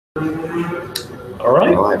All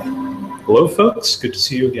right. Live. Hello, folks. Good to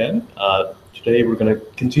see you again. Today, we're going to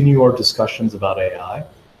continue our discussions about AI.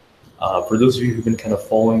 For those of you who've been kind of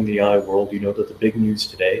following the AI world, you know that the big news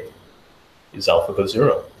today is AlphaGo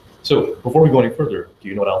Zero. So before we go any further, do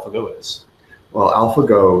you know what AlphaGo is? Well,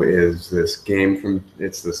 AlphaGo is this game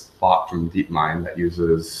it's this bot from DeepMind that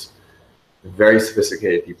uses very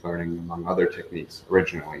sophisticated deep learning, among other techniques,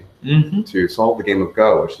 originally, to solve the game of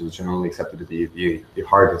Go, which is generally accepted to be the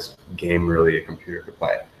hardest game, really, a computer could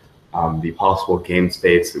play. The possible game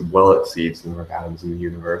states well exceeds the number of atoms in the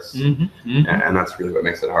universe, and that's really what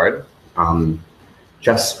makes it hard.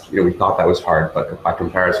 Chess, we thought that was hard, but by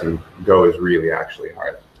comparison, Go is really actually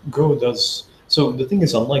hard. Go does. So the thing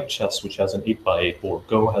is, unlike chess, which has an 8x8 board,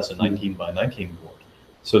 Go has a 19x19 board.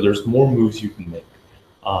 So there's more moves you can make.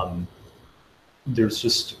 There's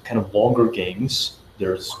just kind of longer games.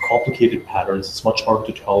 There's complicated patterns. It's much harder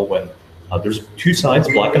to tell when there's two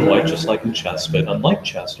sides, black and white, just like in chess. But unlike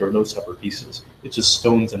chess, there are no separate pieces. It's just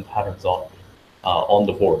stones and patterns on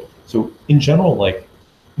the board. So in general, like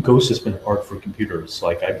Ghost has been hard for computers.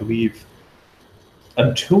 Like I believe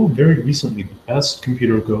until very recently, the best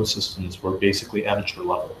computer Go systems were basically amateur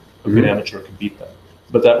level. A good amateur could beat them.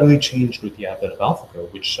 But that really changed with the advent of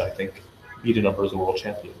AlphaGo, which I think beat a number of the world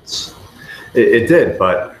champions. It did,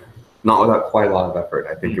 but not without quite a lot of effort.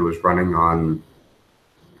 I think it was running on.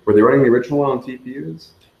 Were they running the original one on TPUs?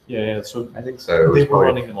 Yeah. So I think so. They were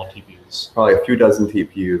running them on TPUs. Probably a few dozen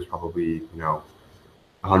TPUs, probably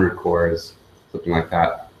 100 cores, something like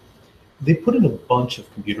that. They put in a bunch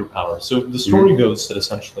of computer power. So the story goes that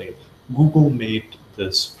essentially Google made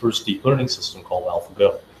this first deep learning system called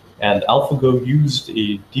AlphaGo. And AlphaGo used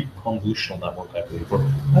a deep convolutional network, I believe, or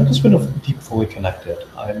might have been a deep fully connected.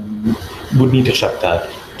 I would need to check that,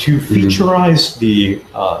 to featureize the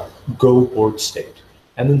Go board state.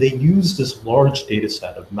 And then they used this large data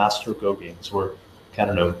set of master Go games where, I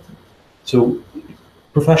don't know, so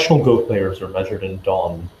professional Go players are measured in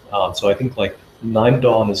Dawn. So I think like 9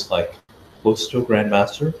 Dawn is like close to a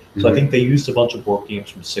grandmaster. So I think they used a bunch of board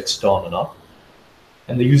games from 6 Dawn and up.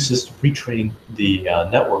 And they used this to pre-train the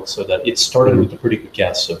network so that it started with a pretty good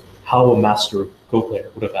guess of how a master Go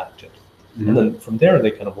player would have acted. And then from there,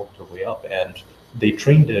 they kind of worked their way up, and they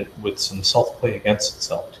trained it with some self-play against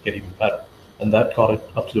itself to get even better. And that got it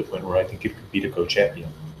up to the point where I think it could beat a Go champion.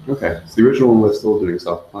 Okay, so the original one was still doing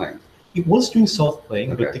self-playing. It was doing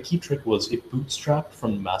self-playing, but the key trick was it bootstrapped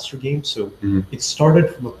from the master game. So it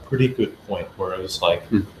started from a pretty good point where it was like,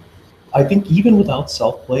 I think even without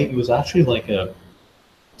self-play, it was actually like a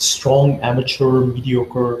strong amateur,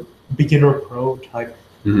 mediocre, beginner pro type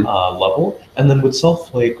level. And then with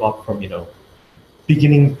self-play, it got from,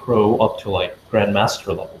 beginning pro up to like grandmaster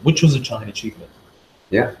level, which was a giant achievement.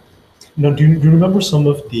 Yeah. Now, do you remember some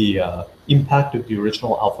of the impact of the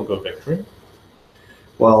original AlphaGo victory?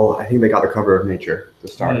 Well, I think they got the cover of Nature to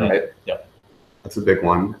start, right? Yeah. That's a big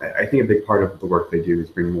one. I think a big part of the work they do is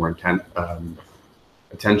bring more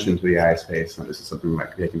attention to the AI space, and this is something that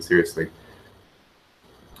could be taken seriously.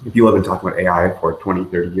 People have been talking about AI for 20,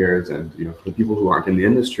 30 years, and for the people who aren't in the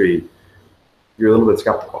industry, you're a little bit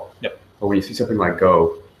skeptical. Yep. But when you see something like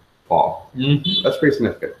Go fall, that's pretty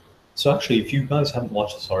significant. So actually, if you guys haven't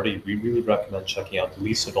watched this already, we really recommend checking out the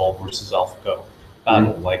Lisa Doll versus AlphaGo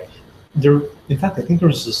battle. In fact, I think there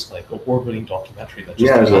was this like award-winning documentary that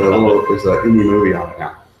just there's an indie movie on it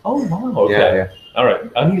now. Oh wow! Okay. Yeah. All right,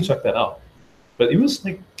 I need to check that out. But it was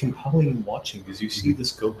like compelling watching because you see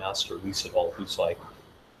this Go master Lisa Doll, who's like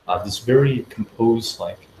this very composed,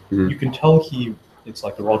 like you can tell it's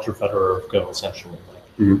like the Roger Federer of Go essentially.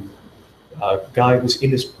 Like guy was in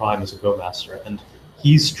his prime as a Go master, and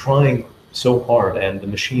he's trying so hard, and the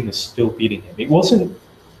machine is still beating him. It wasn't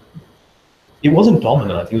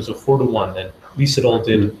dominant. I think it was a 4-1, and Lisa Doll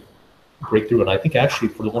did break through it. I think actually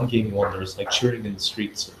for the one game he won, there was like cheering in the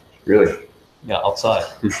streets. Really? Yeah, outside.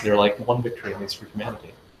 They're like one victory at least for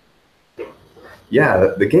humanity.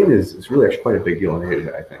 Yeah, the game is really actually quite a big deal in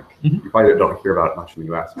Asia, I think. You probably don't hear about it much in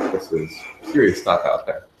the US, but this is serious stuff out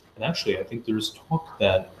there. And actually, I think there's talk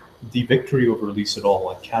that the victory over Lisa Doll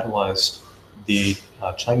like catalyzed the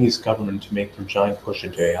Chinese government to make their giant push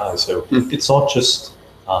into AI. So it's not just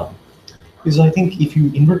because I think if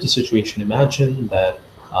you invert the situation, imagine that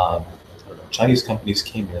Chinese companies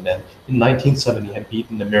came in and in 1970 had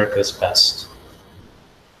beaten America's best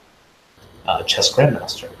chess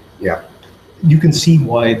grandmaster. Yeah. You can see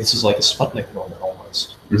why this is like a Sputnik moment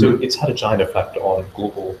almost. So it's had a giant effect on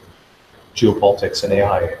global geopolitics and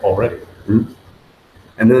AI already.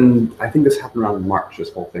 And then I think this happened around March,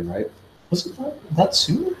 this whole thing, right? Was it that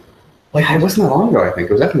soon? Like, it wasn't that long ago, I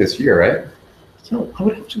think. It was definitely this year, right? So I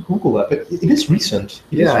would have to Google that, but it is recent.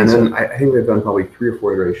 And then I think they've done probably 3 or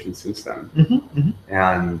 4 iterations since then.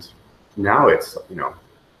 And now it's, the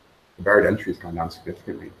barrier to entry has gone down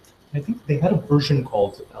significantly. I think they had a version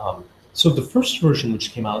called, so the first version,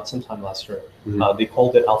 which came out sometime last year, they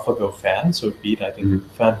called it AlphaGo Fan. So it beat, I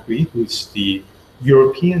think, Fan Hui, who's the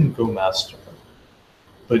European Go Master,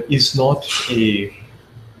 but is not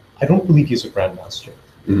I don't believe he's a Grandmaster.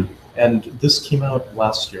 And this came out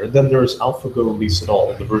last year. Then there's AlphaGo Lee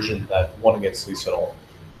Sedol, the version that won against Lee Sedol.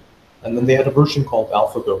 And then they had a version called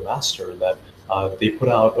AlphaGo Master that they put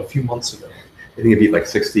out a few months ago. I think it beat like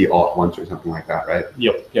 60 all at once or something like that, right?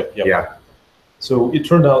 Yep. Yeah. So it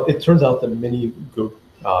turns out that many Go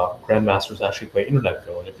Grandmasters actually play Internet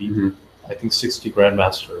Go, and it beat I think 60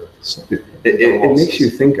 Grandmasters. So it makes you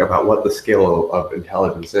think about what the scale of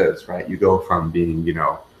intelligence is, right? You go from being,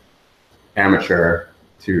 amateur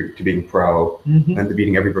to being pro, and to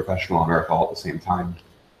beating every professional on earth all at the same time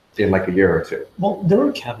in like a year or two. Well, there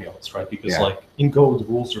are caveats, right? Because like in Go, the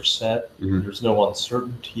rules are set. There's no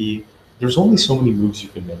uncertainty. There's only so many moves you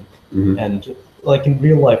can make, and like in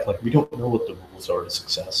real life, like we don't know what the rules are to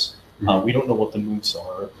success. We don't know what the moves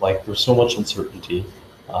are. Like there's so much uncertainty,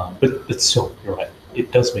 but it's still, you're right.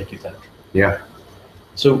 It does make you think. Yeah.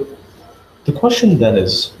 So the question then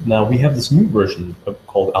is, now we have this new version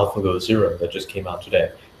called AlphaGo Zero that just came out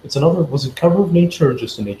today. It's another, was it cover of Nature or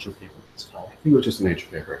just a Nature paper this time? I think it was just a Nature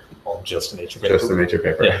paper. Well, just a Nature paper. Just a Nature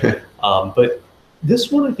paper. Yeah. But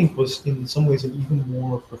this one, I think, was in some ways an even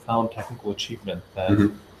more profound technical achievement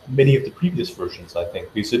than many of the previous versions, I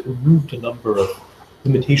think, because it removed a number of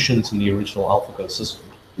limitations in the original AlphaGo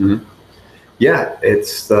system. Yeah,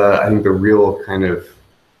 it's I think the real kind of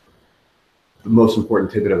the most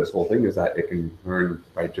important tidbit of this whole thing is that it can learn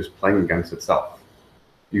by just playing against itself.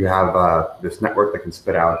 You have this network that can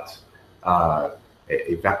spit out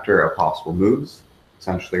a vector of possible moves,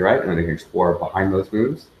 essentially, right? And then it can explore behind those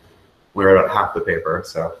moves. We're about half the paper,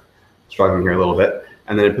 so struggling here a little bit.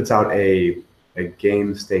 And then it puts out a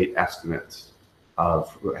game state estimate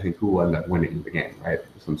of, I think, who will end up winning the game, right?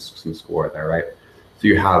 Some score there, right? So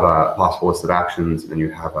you have a possible list of actions, and then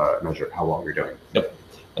you have a measure of how well you're doing. Yep.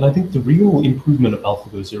 And I think the real improvement of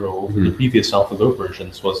AlphaGo Zero over the previous AlphaGo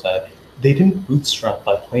versions was that they didn't bootstrap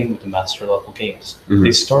by playing with the master level games.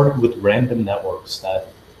 They started with random networks that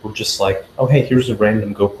were just like, oh, hey, here's a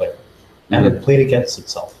random Go player. And it played against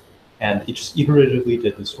itself. And it just iteratively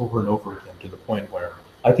did this over and over again to the point where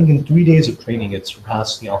I think in 3 days of training, it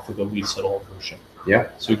surpassed the AlphaGo Lee Sedol version. Yeah.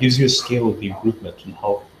 So it gives you a scale of the improvement and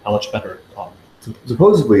how much better it got.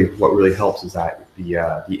 Supposedly, what really helps is that the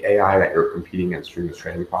AI that you're competing against during this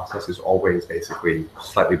training process is always basically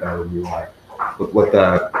slightly better than you are. What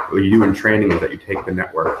you do in training is that you take the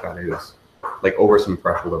network that is like over some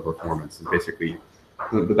threshold of performance, is basically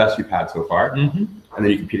the best you've had so far, and then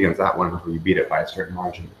you compete against that one until you beat it by a certain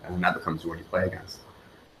margin, and then that becomes the one you play against.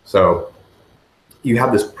 So you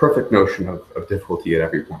have this perfect notion of difficulty at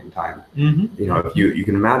every point in time. If you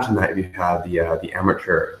can imagine that if you had the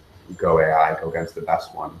amateur Go AI go against the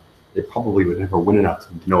best one, they probably would never win enough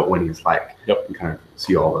to know what winning is like. And kind of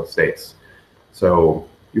see all those states. So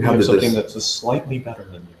you have something that's just slightly better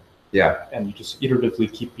than you. Yeah. And you just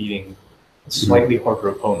iteratively keep beating a slightly harder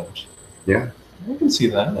opponent. Yeah. I can see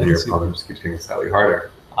that. And your opponent just keeps getting slightly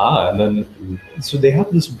harder. And then so they have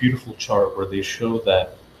this beautiful chart where they show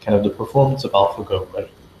that kind of the performance of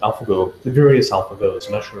AlphaGo, the various AlphaGos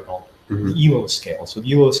measured on the ELO scale. So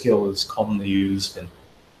the ELO scale is commonly used in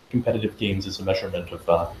competitive games as a measurement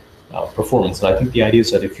of performance. And I think the idea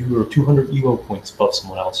is that if you are 200 ELO points above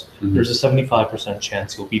someone else, there's a 75%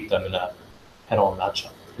 chance you'll beat them in a head-on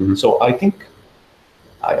matchup. So I think,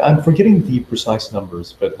 I'm forgetting the precise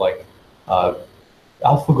numbers, but like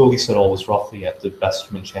AlphaGo Lee Sedol was roughly at the best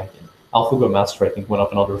human champion. AlphaGo Master, I think, went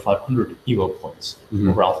up another 500 ELO points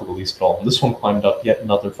over AlphaGo Lee Sedol. And this one climbed up yet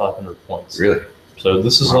another 500 points. Really? So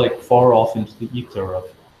this is like far off into the ether of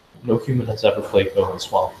no human has ever played Go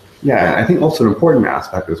as well. Yeah, I think also an important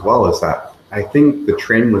aspect as well is that I think the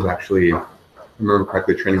training was actually, if I remember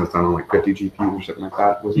correctly, training was done on like 50 GPUs or something like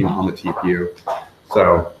that. It wasn't on the TPU.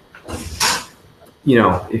 So,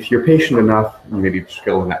 if you're patient enough, you maybe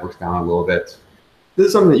scale the networks down a little bit. This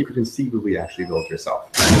is something that you could conceivably actually build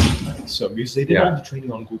yourself. I think so, because they did all the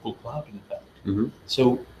training on Google Cloud, in fact.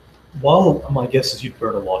 So while my guess is you'd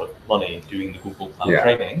burn a lot of money doing the Google Cloud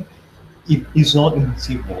training, it is not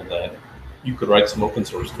inconceivable that you could write some open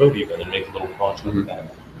source code even and make a little project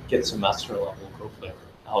that gets some master level Go player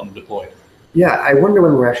out and deployed. Yeah, I wonder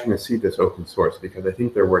when we're actually going to see this open source, because I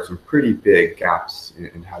think there were some pretty big gaps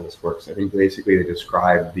in how this works. I think basically they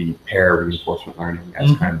described the pair reinforcement learning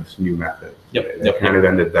as kind of this new method. It kind of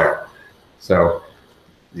ended there. So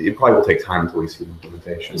it probably will take time until we see the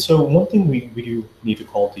implementation. So one thing we do need to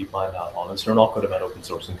call DeepMind out on is they're not good about open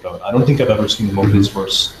sourcing code. I don't think I've ever seen them open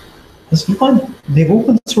source. Because DeepMind, they've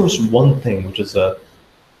open sourced one thing, which is a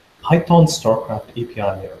Python StarCraft API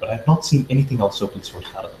layer, but I've not seen anything else open source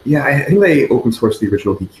out of it. Yeah, I think they open sourced the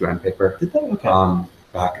original DQN paper. Did they? Okay.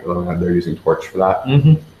 Back when they're using Torch for that.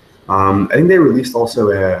 Mm-hmm. I think they released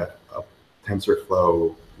also a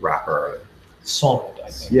TensorFlow wrapper. Solid,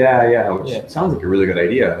 I think. Yeah, which sounds like a really good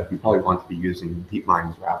idea. You probably want to be using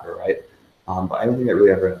DeepMind's wrapper, right? But I don't think that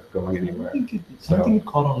really ever going anywhere. I think it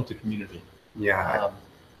caught on with the community. Yeah.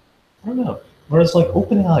 I don't know. Whereas like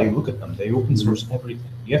OpenAI, you look at them, they open source everything.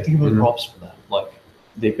 You have to give them props for that. Like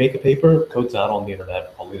they make a paper, code's out on the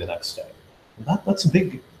internet probably the next day. And that's a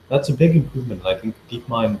big improvement. And I think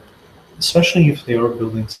DeepMind, especially if they are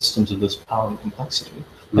building systems of this power and complexity,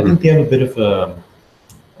 I think they have a bit of a,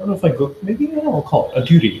 I don't know if I go, maybe I'll call it a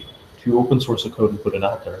duty to open source a code and put it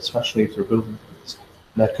out there, especially if they're building things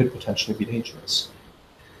that could potentially be dangerous.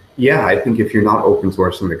 Yeah, I think if you're not open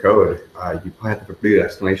sourcing the code, you probably have to have a pretty good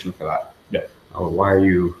explanation for that. Yeah. Why are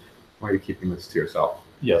you keeping this to yourself?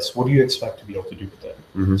 Yes. What do you expect to be able to do with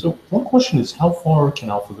it? So one question is, how far can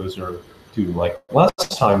AlphaGo Zero do? Like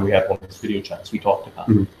last time we had one of these video chats, we talked about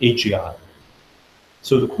AGI.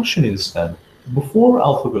 So the question is then, before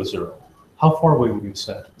AlphaGo Zero, how far away would you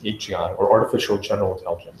say AGI or artificial general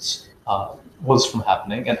intelligence was from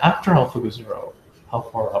happening? And after AlphaGo Zero, how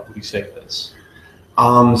far up would you say it is?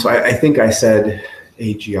 So I think I said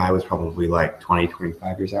AGI was probably like 20,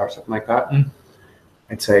 25 years out or something like that.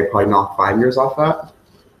 I'd say probably knock 5 years off that.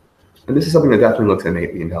 And this is something that definitely looks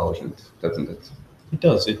innately intelligent, doesn't it? It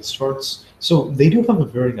does. It starts. So they do have a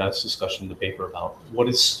very nice discussion in the paper about what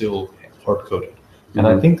is still hard-coded. And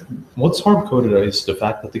I think what's hard-coded is the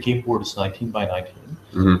fact that the game board is 19 by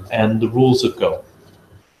 19 and the rules of Go.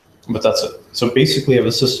 But that's it. So basically, you have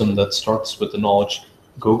a system that starts with the knowledge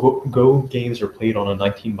Go games are played on a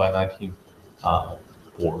 19 by 19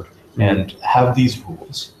 board and have these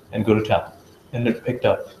rules and go to town. And it picked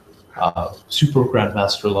up super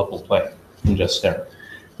grandmaster level play from just there.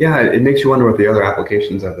 Yeah, it makes you wonder what the other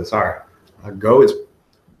applications of this are. Go is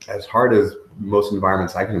as hard as most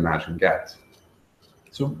environments I can imagine get.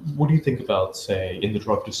 So what do you think about, say, in the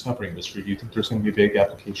drug discovery industry? Do you think there's going to be a big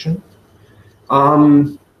application?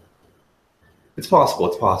 It's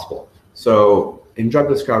possible. So in drug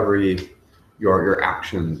discovery, your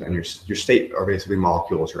actions and your state are basically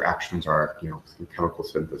molecules. Your actions are, chemical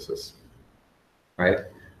synthesis, right?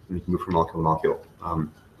 And you can move from molecule to molecule.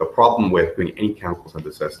 The problem with doing any chemical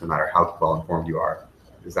synthesis, no matter how well informed you are,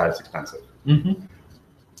 is that it's expensive.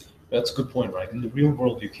 That's a good point, right? In the real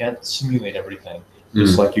world, you can't simulate everything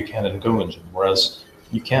just like you can in Go engine, whereas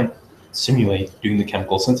you can't simulate doing the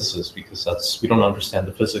chemical synthesis because we don't understand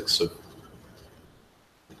the physics of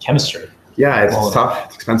chemistry. Yeah, it's tough,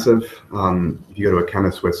 it's expensive. If you go to a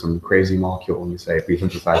chemist with some crazy molecule and you say, please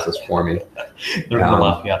synthesize this for me. They're going to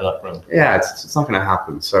laugh you out of that room. Yeah, it's not going to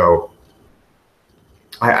happen. So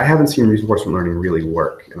I haven't seen reinforcement learning really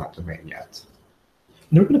work in that domain yet.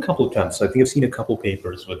 There have been a couple of attempts. I think I've seen a couple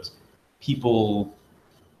papers with people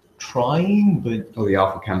trying, but... Oh, the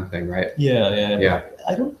alpha chem thing, right? Yeah.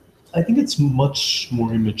 I think it's much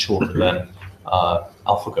more immature than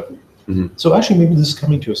AlphaGo. So actually, maybe this is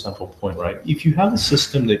coming to a central point, right? If you have a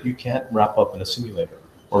system that you can't wrap up in a simulator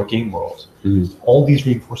or a game world, all these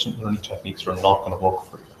reinforcement learning techniques are not going to work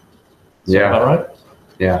for you. Is that right?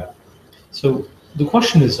 Yeah. So the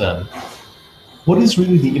question is then, what is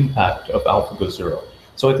really the impact of AlphaGo Zero?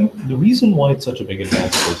 So I think the reason why it's such a big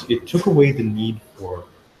advance is it took away the need for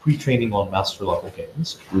pre-training on master level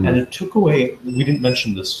games, and it took away, we didn't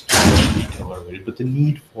mention this in detail earlier, but the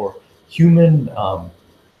need for human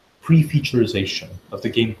pre-featurization of the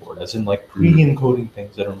game board, as in like pre-encoding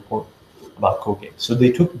things that are important about Go games. So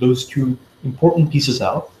they took those two important pieces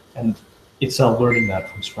out, and it's now learning that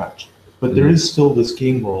from scratch. But there is still this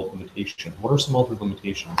game world limitation. What are some other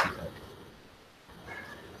limitations, you think?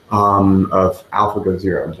 Of AlphaGo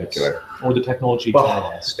Zero in particular. Or the technology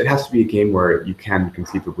generalized? It has to be a game where you can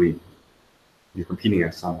conceivably, you're competing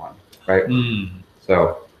against someone, right?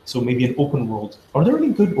 So maybe an open world. Are there any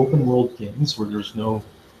good open world games where there's no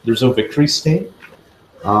victory state?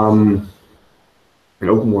 An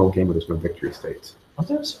open world game where there's no victory state.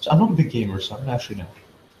 I'm not a big gamer, so I don't actually know.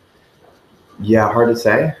 Yeah, hard to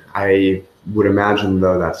say. I would imagine,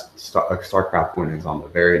 though, that StarCraft win is on the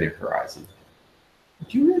very near horizon.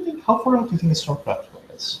 Do you really think, how far out do you think a StarCraft win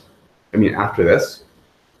is? I mean, after this,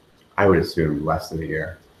 I would assume less than a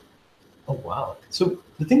year. Oh, wow. So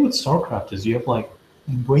the thing with StarCraft is you have like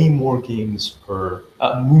way more games per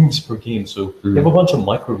moves per game. So you have a bunch of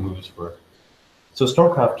micro moves where So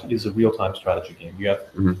StarCraft is a real-time strategy game. You have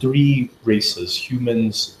three races: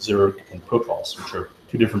 humans, Zerg, and Protoss, which are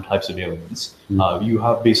two different types of aliens. You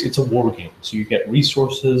have basically, it's a war game. So you get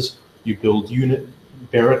resources, you build unit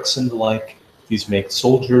barracks and the like. These make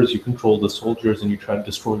soldiers. You control the soldiers, and you try to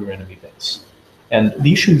destroy your enemy base. And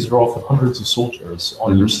the issues are often hundreds of soldiers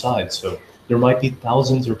on each side. So there might be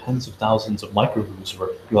thousands or tens of thousands of micro moves where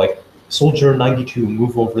you're like, soldier 92,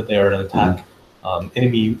 move over there and attack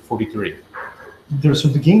enemy 43. So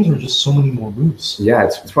the games are just so many more moves. Yeah,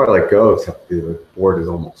 it's probably like Go, except the board is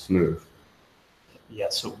almost smooth. Yeah,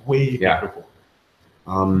 so way bigger.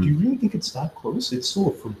 Do you really think it's that close? It's still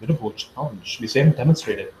a formidable challenge because they haven't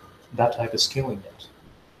demonstrated that type of scaling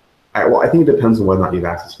yet. Well, I think it depends on whether or not you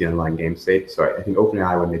have access to the underlying game state. So I think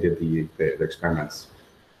OpenAI, when they did their experiments,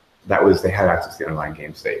 they had access to the underlying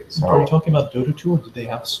game state. So are you talking about Dota 2, or did they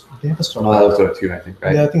have a StarCraft? Oh, that was Dota 2, I think,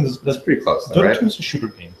 right? Yeah, I think that's pretty close, though, Dota right? 2 is a shooter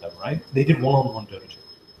game, though, right? They did one-on-one Dota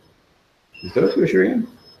 2. Is Dota 2 a shooter game?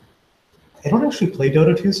 I don't actually play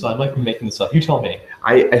Dota 2, so I might be making this up. You tell me.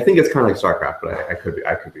 I think it's kind of like StarCraft, but I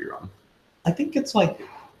could be wrong. I think it's like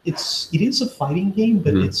it is a fighting game,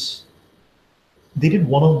 but they did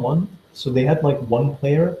one-on-one, so they had like one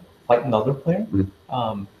player fight another player.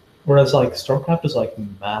 Whereas like StarCraft is like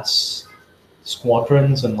mass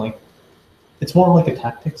squadrons, and like it's more like a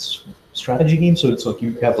tactics strategy game. So it's like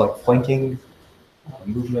you have like flanking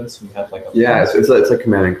movements, and you have like it's like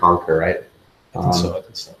Command and Conquer, right? I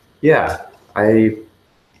think so. Yeah,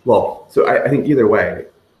 so I think either way,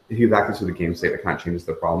 if you have access to the game state, that kind of changes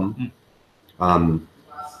the problem.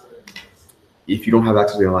 If you don't have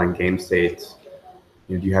access to the underlying game state,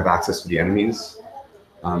 do you have access to the enemies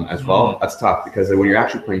as well? That's tough, because when you're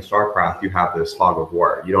actually playing StarCraft, you have this fog of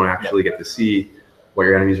war. You don't actually get to see what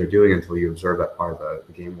your enemies are doing until you observe that part of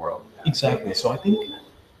the game world. Exactly. So I think,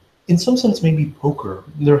 in some sense, maybe poker.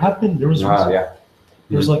 There's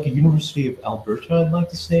like a University of Alberta, I'd like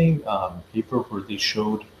to say, paper where they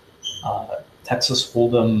showed Texas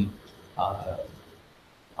Hold'em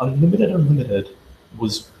Unlimited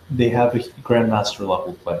they have a grandmaster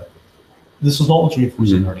level play. This was not what's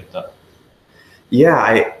reinforcing learning, though. Yeah,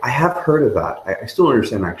 I have heard of that. I still don't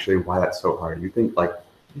understand actually why that's so hard. You think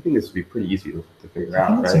this would be pretty easy to figure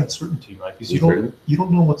out, right? It's uncertainty, right? Because you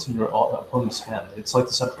don't know what's in your opponent's hand. It's like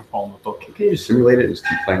the central problem with poker. Can you just simulate it and just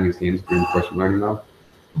keep playing these games for reinforcement learning though?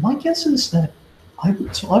 My guess is that I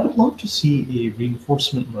would love to see a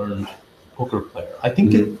reinforcement learned poker player. I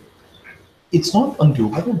think it's not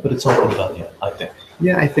undoable, but it's not undone yet, I think.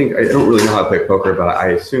 Yeah, I don't really know how to play poker, but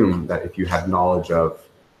I assume that if you have knowledge of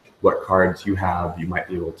what cards you have, you might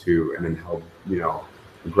be able to, and then how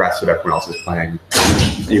aggressive everyone else is playing.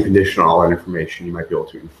 You condition all that information, you might be able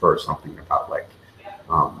to infer something about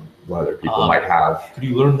what other people might have. Could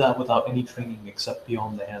you learn that without any training except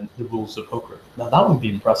beyond the rules of poker? Now that would be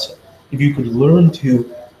impressive. If you could learn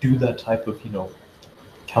to do that type of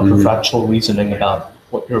counterfactual reasoning about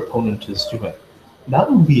what your opponent is doing,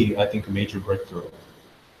 that would be, I think, a major breakthrough.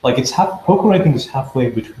 Like poker, I think, is halfway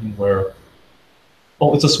between where.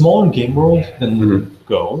 Well, it's a smaller game world than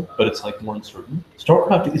Go, but it's like more uncertain.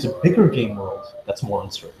 StarCraft is a bigger game world that's more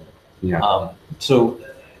uncertain. Yeah. So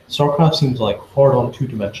StarCraft seems like hard on two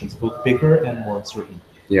dimensions, both bigger and more uncertain.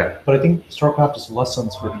 Yeah. But I think StarCraft is less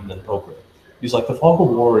uncertain than poker. Because like the fog of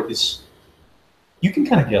war is, you can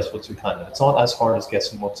kind of guess what's behind it. It's not as hard as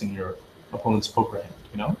guessing what's in your opponent's poker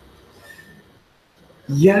hand,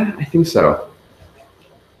 Yeah, I think so.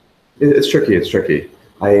 It's tricky.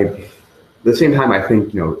 At the same time, I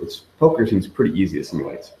think poker seems pretty easy to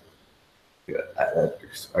simulate.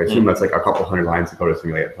 I assume that's like a couple hundred lines of code to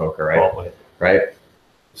simulate a poker, right? Probably. Right.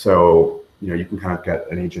 So you can kind of get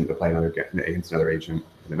an agent to play against another agent,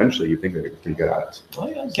 and eventually you think they're pretty good at it. Oh,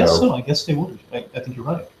 yeah, I guess so. I guess they would. I think you're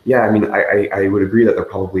right. Yeah, I mean, I would agree that there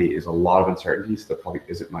probably is a lot of uncertainties. There probably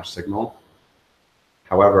isn't much signal.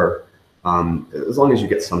 However, as long as you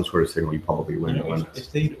get some sort of signal, you probably win.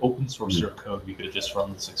 If they'd open source their code, we could have just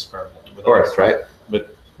run this experiment. Of course, right?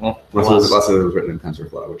 But unless it was written in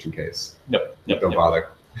TensorFlow, which in case, don't bother.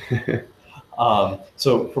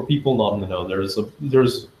 So for people not in the know,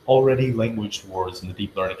 there's already language wars in the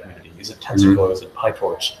deep learning community. Is it TensorFlow? Is it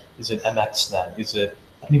PyTorch? Is it MXNet?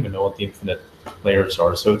 I don't even know what the infinite layers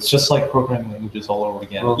are. So it's just like programming languages all over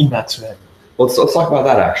again. Emacs. Well, let's talk about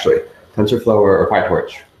that actually. TensorFlow or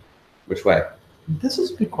PyTorch? Which way? This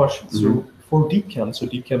is a good question. So for DeepChem,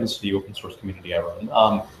 DeepChem is the open source community I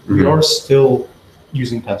run. We are still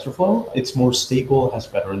using TensorFlow. It's more stable, it has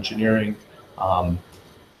better engineering.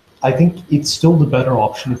 I think it's still the better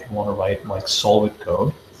option if you want to write like solid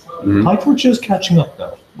code. PyTorch is catching up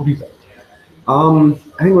though. What do you think?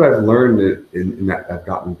 I think what I've learned in that I've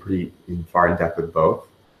gotten pretty far in depth with both.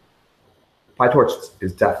 PyTorch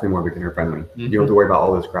is definitely more beginner friendly. You don't have to worry about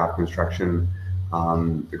all this graph construction.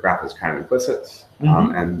 The graph is kind of implicit,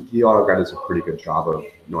 and the AutoGrad does a pretty good job of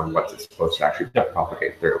knowing what it's supposed to actually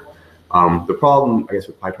propagate through. The problem, I guess,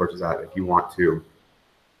 with PyTorch is that if you want to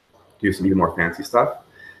do some even more fancy stuff,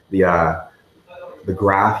 the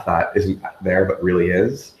graph that isn't there but really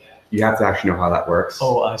is, you have to actually know how that works.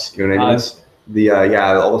 Oh, I see. You know what I mean?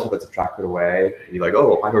 All the stuff that's abstracted away, and you're like, oh,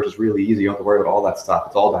 well, PyTorch is really easy. You don't have to worry about all that stuff.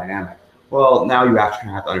 It's all dynamic. Well, now you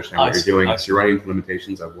actually have to understand what you're doing. So you're running into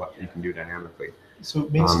limitations of what you can do dynamically. So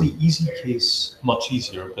it makes the easy case much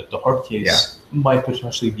easier, but the hard case might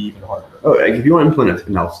potentially be even harder. Oh, like if you want to implement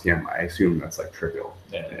an LCM, I assume that's like trivial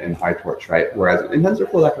in PyTorch, right? Whereas in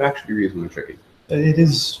TensorFlow, that can actually be reasonably tricky. It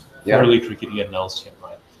is fairly tricky to get an LCM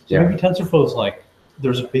right. So maybe TensorFlow is like,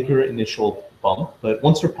 there's a bigger initial bump, but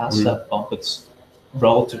once you're past that bump, it's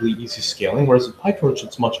relatively easy scaling. Whereas in PyTorch,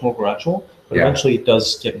 it's much more gradual, but eventually it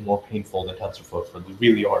does get more painful than TensorFlow for the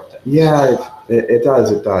really hard things. Yeah, it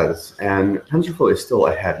does. And TensorFlow is still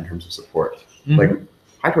ahead in terms of support. Like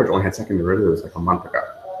PyTorch only had second derivatives like a month ago.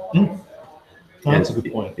 That's a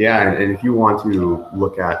good point. Yeah, and if you want to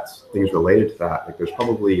look at things related to that, like there's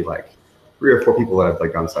probably like 3 or 4 people that have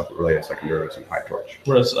like done stuff related to second derivatives in PyTorch.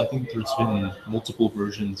 Whereas I think there's been multiple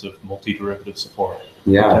versions of multi-derivative support.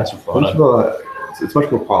 Yeah, TensorFlow, it's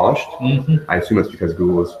much more polished. I assume it's because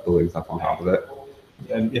Google is building stuff on top of it.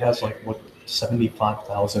 And it has like, what,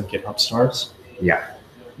 75,000 GitHub stars? Yeah.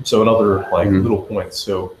 So another like little point.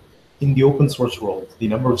 So in the open source world, the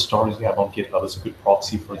number of stars you have on GitHub is a good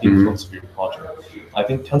proxy for the influence of your project. I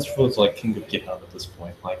think TensorFlow is like king of GitHub at this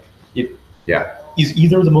point. Like it is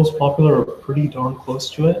either the most popular or pretty darn close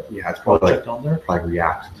to it. Yeah, it's probably like, on there. Like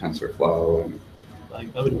React, TensorFlow, and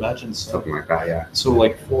I would imagine so. Something like that, yeah. So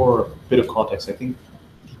like for a bit of context, I think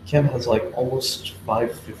Chem has like almost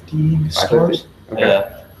 550 stars.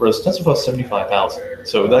 Okay. Whereas TensorFlow has 75,000.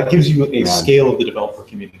 So that gives you a scale of the developer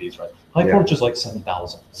communities, right? PyTorch is like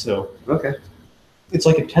 7,000. So it's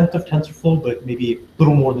like a tenth of TensorFlow, but maybe a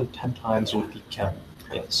little more than 10 times what the Chem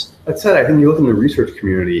is. That said, I think you look in the research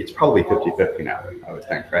community, it's probably 50-50 now, I would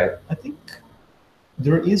think, right? I think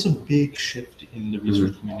there is a big shift in the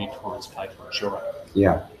research community towards PyTorch, you're right.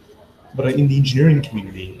 Yeah. But in the engineering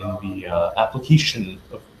community, in the application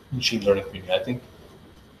of machine learning community, I think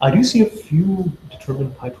I do see a few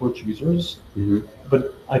determined PyTorch users,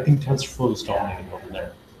 but I think TensorFlow is dominating over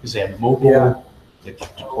there. Because they have mobile, like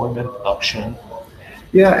deployment, production.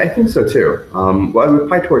 Yeah, I think so too. Well, with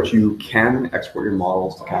PyTorch, you can export your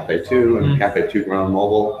models to Cafe2, and Cafe2 can run on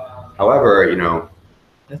mobile. However, you know,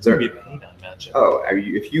 that's going to be a pain, I imagine. Oh, I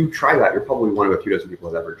mean, if you try that, you're probably one of a few dozen people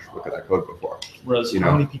that have ever looked at that code before. Whereas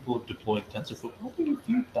how many people have deployed TensorFlow? Probably a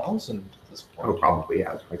few thousand at this point. Oh, probably, yeah.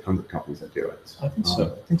 There's like tons of companies that do it. I think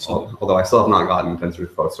so. Although I still have not gotten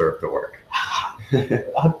TensorFlow Serve to work.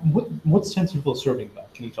 What's TensorFlow serving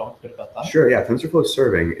about? Can you talk a bit about that? Sure, yeah. TensorFlow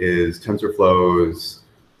serving is TensorFlow's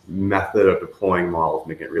method of deploying models,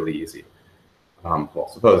 making it really easy. Well,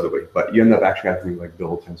 supposedly, but you end up actually having to like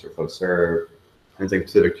build TensorFlow Serve, and it's like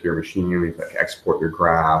specific to your machine. You like export your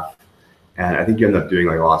graph, and I think you end up doing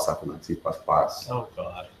like a lot of stuff in like C++. Oh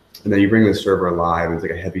God. And then you bring the server live, and it's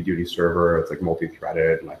like a heavy-duty server. It's like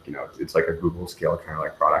multi-threaded, and like it's like a Google scale kind of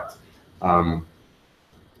like product.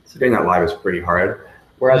 So getting that live is pretty hard.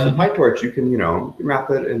 Whereas with PyTorch, you can wrap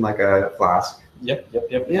it in like a Flask. Yep.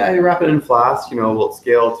 Yeah, you wrap it in Flask. Will it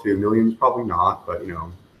scale to millions? Probably not, but The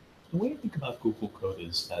way I think about Google Code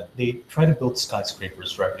is that they try to build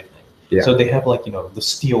skyscrapers for everything. Yeah. So they have like the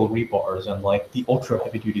steel rebars and like the ultra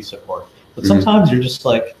heavy-duty support. But sometimes you're just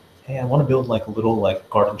like, hey, I want to build like a little like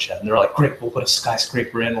garden shed. And they're like, great, we'll put a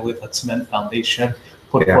skyscraper in with a cement foundation,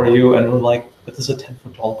 put it for you. And we're like, but this is a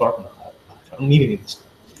 10-foot tall garden. I don't need any of this.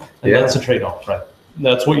 And that's a trade-off, right?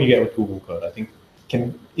 That's what you get with Google Code. I think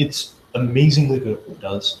it's amazingly good at what it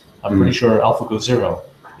does. I'm pretty sure AlphaGo Zero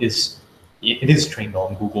is trained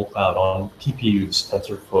on Google Cloud, on TPUs,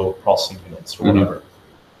 TensorFlow processing units, or whatever.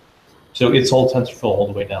 So it's all TensorFlow all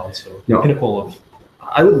the way down. So the pinnacle of.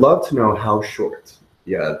 I would love to know how short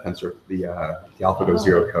the AlphaGo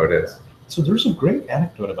Zero code is. So there's a great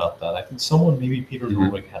anecdote about that. I think someone, maybe Peter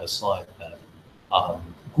Norwig, had a slide that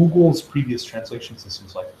Google's previous translation system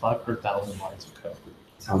is like 500,000 lines of code.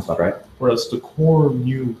 Sounds about right. Whereas the core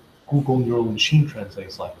new Google Neural Machine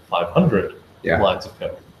translates like 500 lines of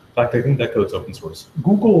code. In fact, I think that code's open source.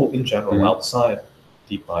 Google in general, outside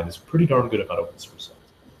DeepMind, is pretty darn good about open source.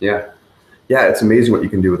 Yeah, it's amazing what you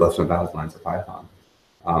can do with less than 1,000 lines of Python.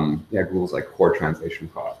 Google's like core translation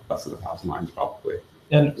product, less than 1,000 lines probably.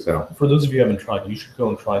 And So for those of you who haven't tried, you should go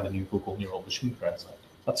and try the new Google Neural Machine Translate.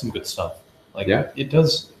 That's some good stuff. Like it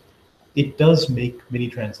does make mini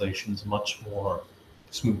translations much more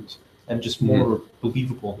smooth and just more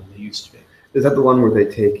believable than they used to be. Is that the one where they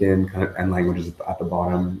take in kind of end languages at the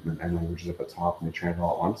bottom and end languages at the top and they translate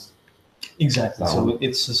all at once? Exactly. So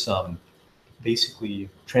it's this basically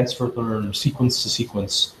transfer learn sequence to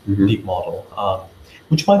sequence deep model.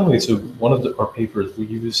 Which, by the way, so one of our papers, we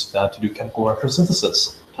used that to do chemical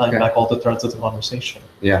retrosynthesis, tying back all the threads of the conversation.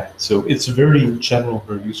 Yeah. So it's a very general,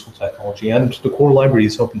 very useful technology, and the core library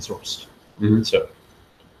is open sourced. So.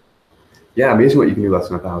 Yeah, amazing what you can do less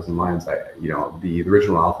than 1,000 lines. The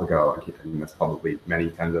original AlphaGo, and that's probably many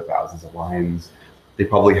tens of thousands of lines. They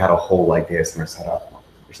probably had a whole data center set up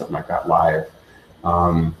or something like that live.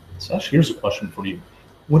 So actually, here's a question for you.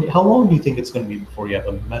 How long do you think it's going to be before you have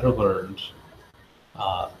a meta-learned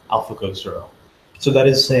AlphaGo Zero? So that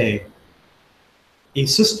is, say, a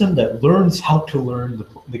system that learns how to learn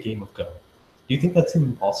the game of Go. Do you think that's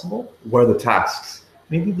even possible? What are the tasks?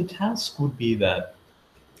 Maybe the task would be that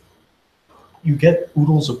you get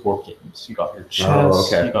oodles of board games. You got your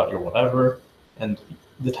chess, you got your whatever, and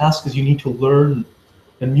the task is you need to learn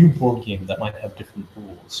a new board game that might have different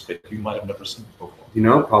rules, but you might have never seen before.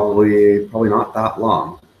 Probably not that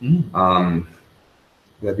long.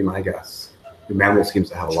 That'd be my guess. The MAML seems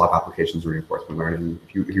to have a lot of applications in reinforcement learning.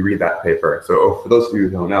 If you read that paper, so for those of you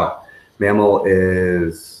who don't know, MAML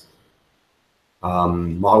is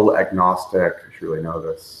model agnostic. You should really know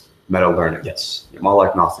this. Meta learning. Yes. Model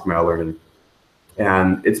agnostic meta learning,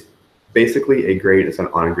 and it's basically a grade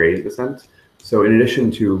descent on a gradient descent. So in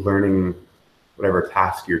addition to learning whatever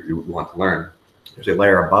task you want to learn, there's a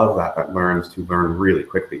layer above that learns to learn really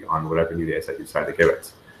quickly on whatever new data set you decide to give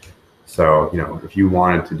it. So if you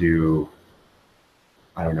wanted to do,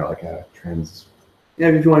 I don't know, like a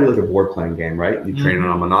if you want to do like a board playing game, right? You train it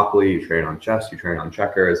on Monopoly, you train it on chess, you train it on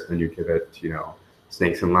checkers, then you give it,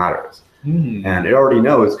 snakes and ladders. And it already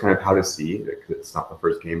knows kind of how to see, because it's not the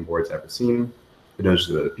first game board it's ever seen. It knows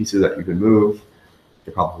the pieces that you can move.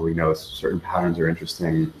 It probably knows certain patterns are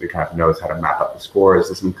interesting. It kind of knows how to map up the scores.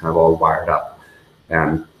 This is kind of all wired up.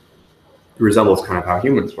 And it resembles kind of how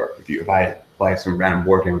humans work. If I play some random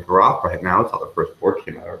board game with Bharath right now, it's not the first board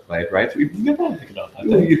game I ever played, right? So you could probably pick it up.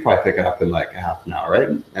 You'd probably pick it up in like a half an hour, right?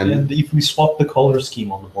 And if we swap the color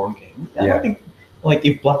scheme on the board game, I think, like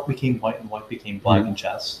if black became white and white became black in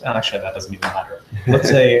chess, and actually that doesn't even matter. Let's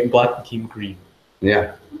say black became green.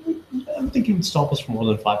 Yeah. I'm thinking it would stop us for more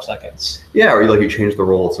than 5 seconds. Yeah, or you change the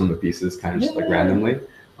role of some of the pieces kind of just randomly.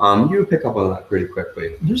 You would pick up on that pretty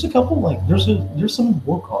quickly. There's a couple there's some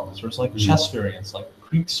board cards. There's like chess variants, like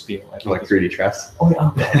Kriegspiel. Like 3D chess. Oh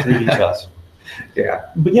yeah, 3D chess. Yeah.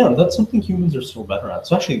 But yeah, that's something humans are still better at.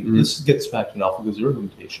 So actually, this gets back to an AlphaGo Zero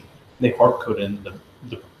limitation. They hard code in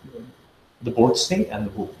the board state and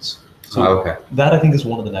the rules. So that I think is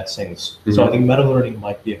one of the next things. So I think meta learning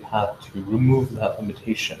might be a path to remove that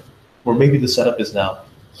limitation. Or maybe the setup is now,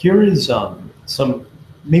 here is some,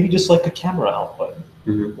 maybe just like a camera output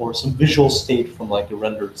or some visual state from like a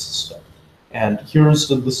rendered system. And here's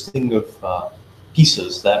the listing of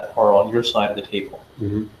pieces that are on your side of the table.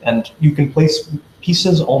 And you can place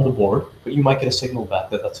pieces on the board, but you might get a signal back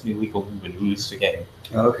that that's an illegal move and you lose the game.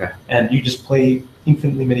 And you just play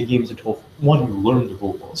infinitely many games until, one, you learn the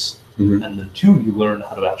rules, and then two, you learn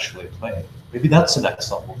how to actually play. Maybe that's the next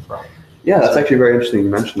level for Yeah, that's actually very interesting you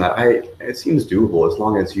mentioned that. It seems doable as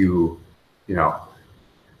long as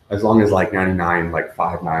as long as like 99, like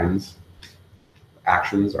 5 nines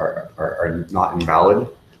actions are not invalid.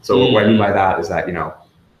 So what I mean by that is that,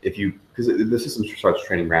 because the system starts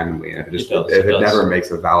training randomly, and if it never makes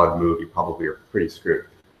a valid move, you probably are pretty screwed,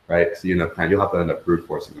 right? So you'll have to end up brute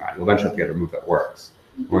forcing that. You'll eventually have to get a move that works.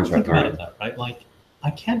 Think about that, right? Like, I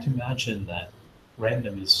can't imagine that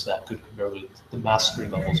random is that good compared with the mastery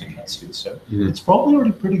levels it gets to. So it's probably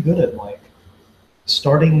already pretty good at like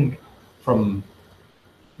starting from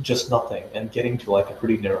just nothing and getting to like a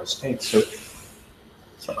pretty narrow state. So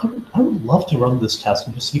I would love to run this test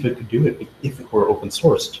and just see if it could do it if it were open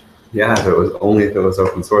sourced. Yeah, if it was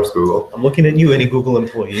open source, Google. I'm looking at you, any Google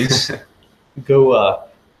employees. Go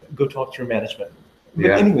talk to your management.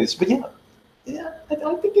 But anyways, I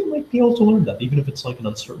think it might be able to learn that, even if it's like an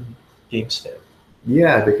uncertain game state.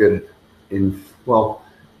 Yeah, they could.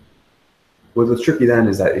 What's tricky then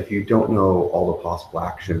is that if you don't know all the possible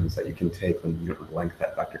actions that you can take when you don't know the length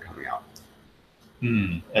that vector coming out.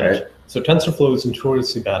 Right? So TensorFlow is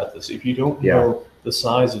notoriously bad at this. If you don't know the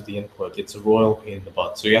size of the input, it's a royal pain in the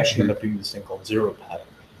butt. So you actually end up doing this thing called zero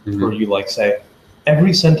padding, where you like say,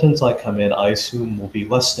 every sentence I come in, I assume will be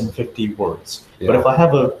less than 50 words. Yeah. But if I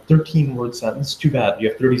have a 13-word sentence, too bad. You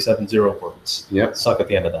have 37 zero words stuck at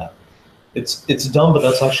the end of that. It's dumb, but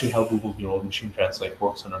that's actually how Google Neural Machine Translate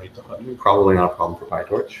works underneath the hood. Probably not a problem for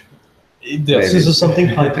PyTorch. This is something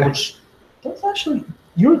PyTorch. That's actually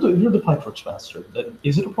you're the PyTorch master.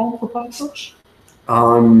 Is it a problem for PyTorch?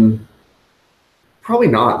 Probably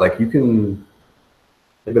not. Like you can,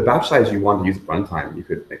 like the batch size you want to use at runtime, you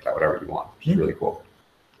could make that whatever you want, which is really cool.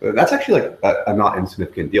 That's actually like a not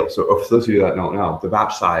insignificant deal. So for those of you that don't know, the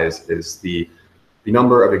batch size is the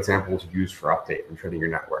number of examples used for update when training your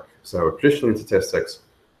network. So traditionally in statistics,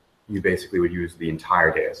 you basically would use the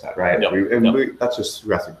entire data set, right? That's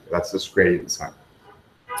just gradient descent.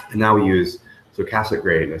 And now we use stochastic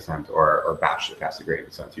gradient descent or batch stochastic gradient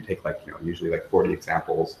descent. So you take usually like 40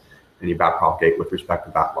 examples and you backpropagate with respect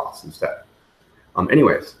to that loss instead.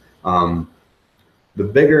 The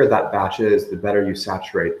bigger that batch is, the better you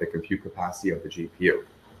saturate the compute capacity of the GPU.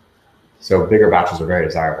 So bigger batches are very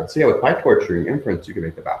desirable. So yeah, with PyTorch during inference, you can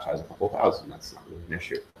make the batch size a couple thousand. That's not really an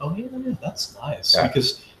issue. Oh yeah, that's nice.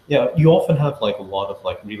 Because you often have like a lot of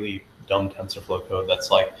like really dumb TensorFlow code that's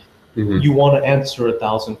like you want to answer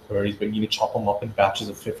 1,000 queries, but you need to chop them up in batches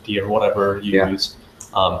of 50 or whatever you use.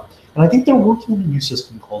 And I think they're working on a new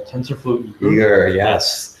system called TensorFlow Eager.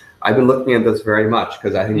 Yes. I've been looking at this very much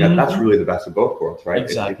because I think that's really the best of both worlds, right?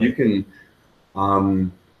 Exactly. If you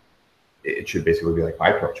can, it should basically be like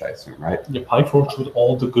PyTorch, I assume, right? Yeah, PyTorch with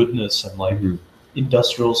all the goodness and like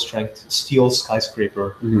industrial strength, steel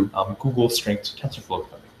skyscraper, Google strength TensorFlow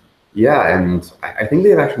code. Yeah, and I think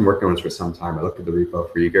they've actually been working on this for some time. I looked at the repo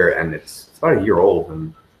for Eager, and it's about a year old,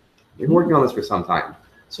 and they've been working on this for some time.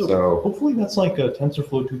 So hopefully that's like a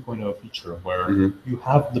TensorFlow 2.0 feature where you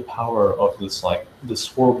have the power of this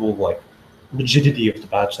horrible like rigidity of the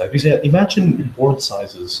batch size. Because imagine board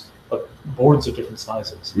sizes, but boards of different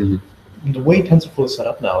sizes. The way TensorFlow is set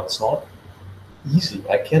up now, it's not easy.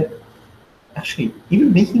 I can't actually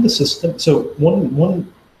even making the system. So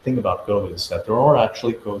one thing about Go is that there are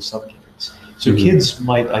actually Go subgames. So kids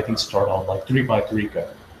might, I think, start on like 3x3 Go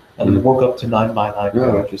and work up to 9x9 Go.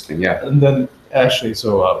 Oh, interesting, yeah. And then actually,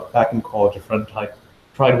 back in college, a friend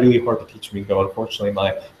tried really hard to teach me Go. Unfortunately,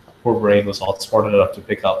 my poor brain was not smart enough to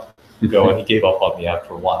pick up Go, and he gave up on me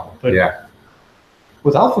after a while. But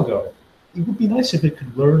with AlphaGo, it would be nice if it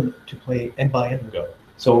could learn to play n-by-n Go.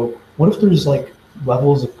 So what if there's like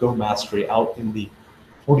levels of Go mastery out in the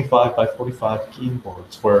 45x45 game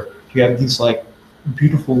boards where you have these like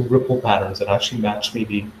beautiful ripple patterns that actually match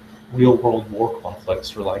maybe real world war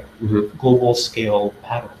conflicts or like global scale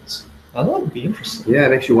patterns. Now that would be interesting. Yeah,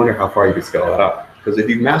 it makes you wonder how far you could scale that up. Because if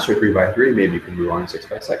you master 3x3, maybe you can move on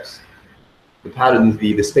 6x6. The patterns,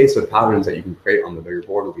 the space of patterns that you can create on the bigger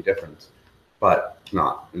board will be different, but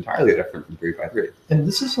not entirely different from 3x3. And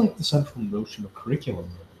this is like the central notion of curriculum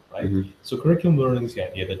learning, right? So curriculum learning is the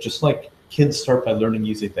idea that just like kids start by learning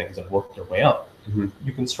easy things and work their way up,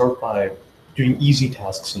 you can start by doing easy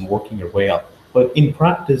tasks and working your way up. But in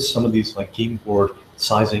practice, some of these like game board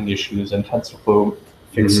sizing issues and TensorFlow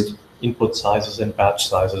fixed input sizes and batch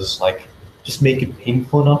sizes like just make it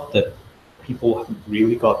painful enough that people haven't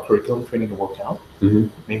really got curriculum training to work out.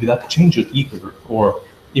 Maybe that could change with Eager, or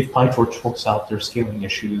if PyTorch works out their scaling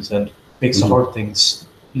issues and makes the hard things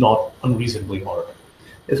not unreasonably hard.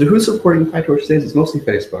 So who's supporting PyTorch today? It's mostly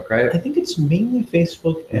Facebook, right? I think it's mainly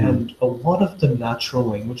Facebook and a lot of the natural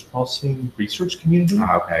language processing research community.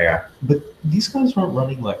 Okay, yeah. But these guys aren't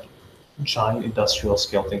running like giant industrial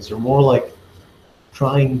scale things. They're more like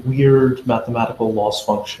trying weird mathematical loss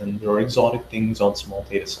functions or exotic things on small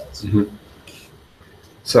data sets.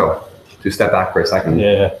 So to step back for a second,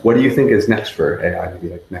 what do you think is next for AI? Maybe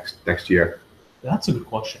like next year? That's a good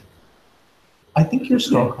question. I think your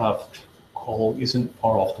StarCraft call isn't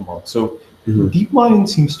far off the mark. So DeepMind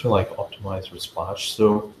seems to like optimize for Splash.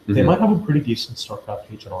 So they might have a pretty decent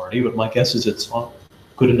StarCraft agent already, but my guess is it's not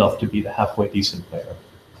good enough to be the halfway decent player.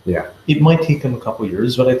 Yeah. It might take them a couple of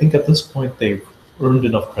years, but I think at this point they've earned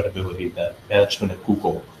enough credibility that management at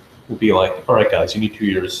Google will be like, all right, guys, you need 2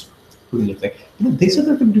 years doing the thing. They said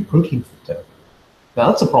they're going to do protein food too. Now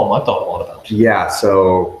that's a problem I thought a lot about. Yeah,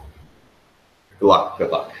 so good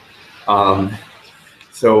luck.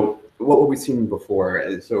 So what we've seen before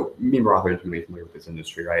is, so me and Bharath are intimately familiar with this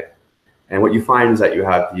industry, right? And what you find is that you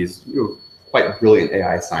have these quite brilliant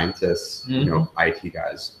AI scientists, IT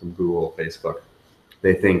guys from Google, Facebook.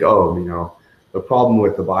 They think, the problem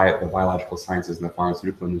with the biological sciences and the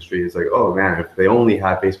pharmaceutical industry is like, oh man, if they only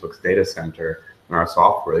had Facebook's data center and our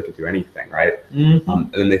software, they could do anything, right?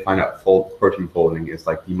 And then they find out protein folding is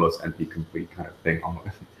like the most NP complete kind of thing on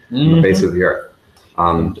the face of the earth.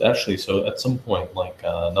 And actually, so at some point, like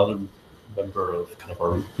another member of kind of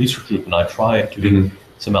our research group and I tried doing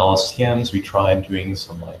some LSTMs. We tried doing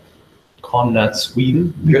some like connets.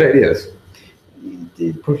 Good ideas.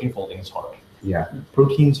 The protein folding is hard. Yeah.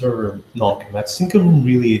 Proteins are non-convex. Think of them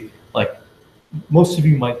really like most of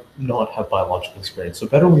you might not have biological experience. So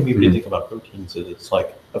better way maybe to think about proteins is it's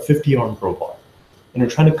like a 50-armed robot. And you're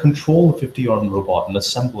trying to control a 50-armed robot and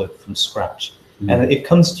assemble it from scratch. And it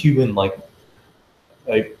comes to you in like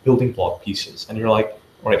building block pieces. And you're like,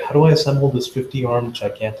 all right, how do I assemble this 50-armed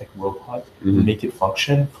gigantic robot and make it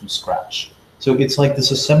function from scratch? So it's like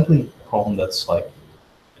this assembly problem that's like,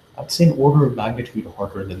 I'd say an order of magnitude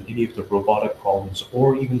harder than any of the robotic problems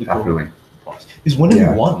or even the Definitely. problems. Is when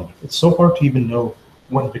have you won? It's so hard to even know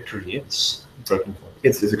when victory is.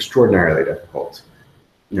 It's extraordinarily difficult.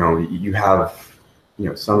 You have,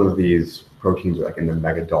 some of these proteins are like in the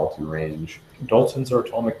megadalton range. Daltons are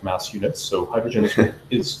atomic mass units, so hydrogen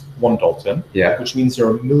is 1 dalton, which means there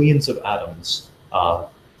are millions of atoms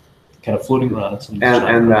kind of floating around in some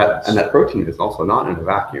and that protein is also not in a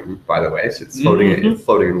vacuum, by the way. So it's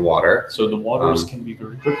floating in water. So the waters can be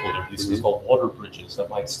very critical. There are these things called water bridges that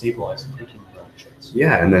might stabilize the protein reactions.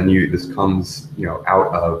 Yeah, and then this comes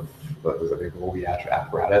out of the big Lobby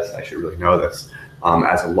apparatus. I should really know this.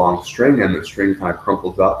 As a long string, and the string kind of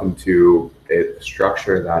crumples up into a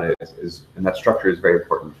structure that is and that structure is very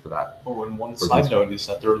important for that. Oh, and one side note is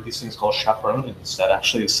that there are these things called chaperones that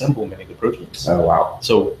actually assemble many of the proteins. Oh, wow.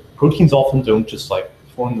 So proteins often don't just like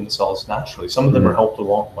form themselves naturally. Some of them are helped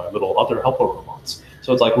along by little other helper robots.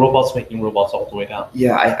 So it's like robots making robots all the way down.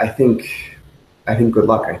 Yeah, I think good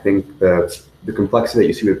luck. I think the complexity that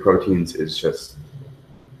you see with proteins is just,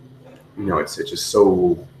 it's just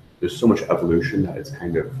so, there's so much evolution that it's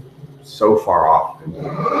kind of so far off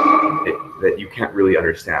that you can't really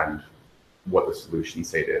understand what the solution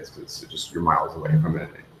state is, because just you're miles away from it.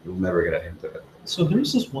 You'll never get a hint of it. So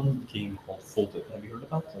there's this one game called Folded. Have you heard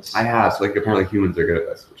about this? I have. So like apparently humans are good at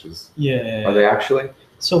this, which is Are they actually?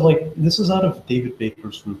 So like this is out of David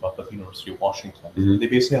Baker's group up at the University of Washington. They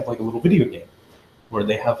basically have like a little video game where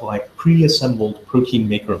they have like pre-assembled protein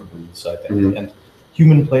maker moves, I think, and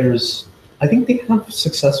human players. I think they have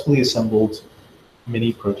successfully assembled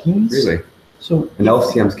many proteins. Really? So and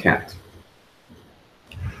LSTMs can't.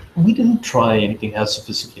 We didn't try anything as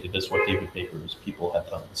sophisticated as what David Baker's people had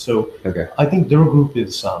done. So I think their group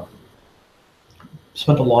is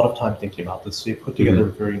spent a lot of time thinking about this. They put together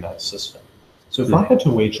a very nice system. So if I had to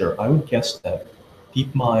wager, I would guess that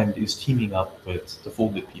DeepMind is teaming up with the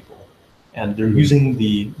Folded people, and they're using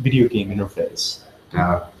the video game interface.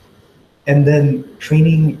 And then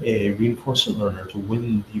training a reinforcement learner to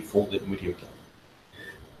win the Folded video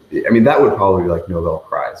game. I mean, that would probably be like Nobel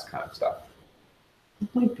Prize kind of stuff.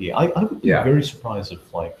 It might be. I would be very surprised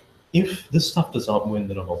if this stuff does not win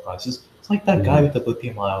the Nobel Prizes. It's like that guy with the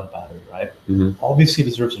lithium-ion battery, right? Obviously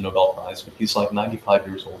deserves a Nobel Prize, but he's like 95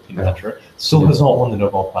 years old, the inventor. Still has not won the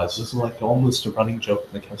Nobel Prize. This is like almost a running joke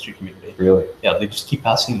in the chemistry community. Really? Yeah, they just keep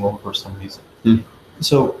passing him over for some reason.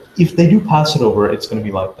 So if they do pass it over, it's going to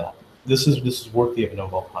be like that. This is worthy of a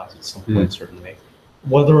Nobel Prize at some point, certainly.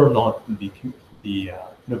 Whether or not the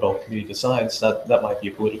Nobel Committee decides, that might be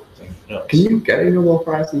a political thing. No. Can you get a Nobel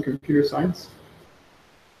Prize in computer science?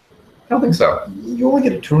 I don't think so. You only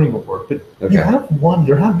get a Turing Award, but you have one.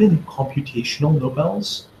 There have been computational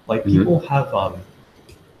Nobels. Like people have.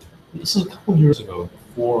 This is a couple years ago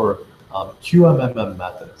for QMMM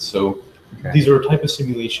methods. So these are a type of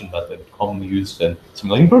simulation method commonly used in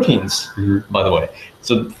simulating proteins, by the way.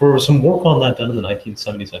 So for some work on that done in the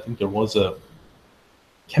 1970s, I think there was a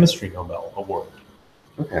chemistry Nobel Award.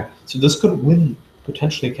 So this could win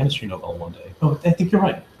potentially a chemistry Nobel one day. Oh, I think you're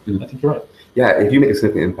right. I think you're right. Yeah, if you make a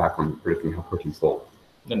significant impact on predicting how proteins fold.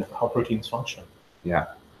 And how proteins function. Yeah,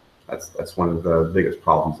 that's one of the biggest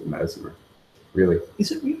problems in medicine, really.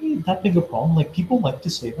 Is it really that big a problem? Like, people like to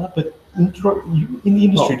say that, but in the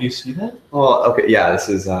industry, do you see that? Well, okay, yeah, this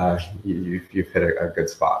is, you've hit a good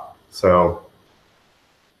spot. So,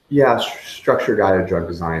 yeah, structure-guided drug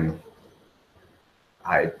design,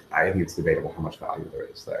 I think it's debatable how much value there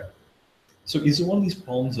is there. So is it one of these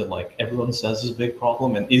problems that like everyone says is a big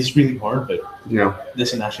problem and is really hard, but this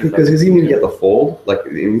isn't actually because you need to get the fold. Like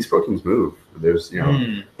these proteins move. There's they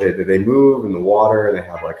move in the water. And they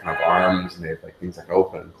have like kind of arms, and they have like things that can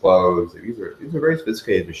open and close. These are very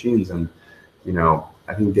sophisticated machines, and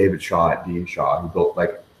I think David Shaw at Dean Shaw, he built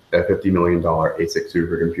like a $50 million ASIC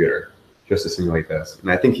supercomputer just to simulate this,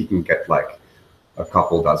 and I think he can get like a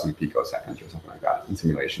couple dozen picoseconds or something like that in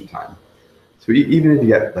simulation time. So even if you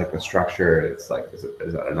get like the structure, it's like, is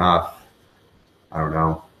that enough? I don't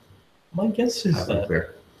know. My guess is that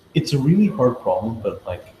it's a really hard problem, but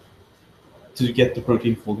like to get the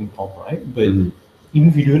protein folding problem right. But even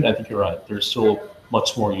if you do it, I think you're right. There's still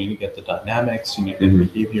much more. You need to get the dynamics, you need to get the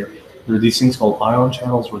behavior. There are these things called ion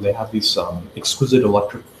channels where they have these exquisite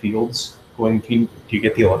electric fields going. Do you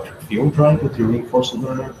get the electric field right with your reinforcement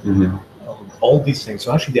learner? All these things.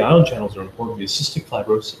 So actually, the ion channels are important. The cystic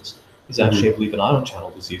fibrosis is actually, I believe, an ion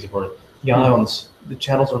channel disease where the ions, the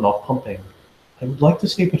channels are not pumping. I would like to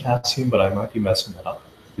say potassium, but I might be messing that up.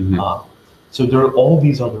 So there are all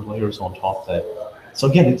these other layers on top that. So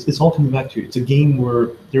again, it's all coming back to it's a game where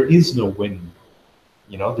there is no win.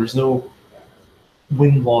 There's no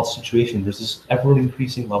win-loss situation. There's this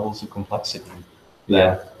ever-increasing levels of complexity.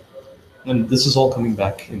 And this is all coming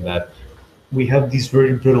back in that we have these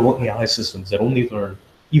very brittle AI systems that only learn,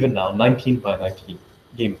 even now, 19 by 19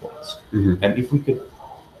 game points. And if we could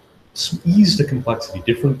ease the complexity,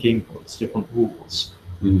 different game points, different rules,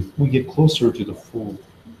 we get closer to the full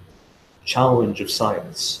challenge of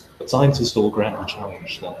science. But science is still a grander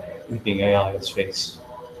challenge than anything AI has faced.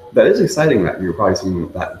 That is exciting that you're probably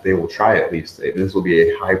seeing that they will try at least. This will be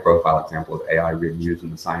a high-profile example of AI being used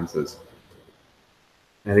in the sciences.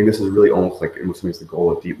 And I think this is really almost like, in some ways, the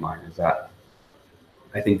goal of DeepMind is that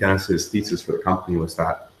I think Dennis's thesis for the company was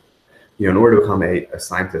that, in order to become a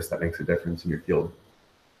scientist that makes a difference in your field,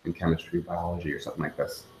 in chemistry, biology, or something like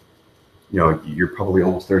this, you're probably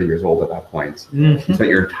almost 30 years old at that point. You spent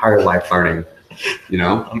your entire life learning,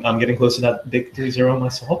 I'm getting close to that big 3-0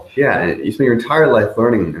 myself. Yeah, and you spend your entire life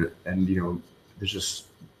learning, and there's just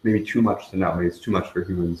maybe too much to know. Maybe it's too much for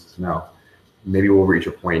humans to know. Maybe we'll reach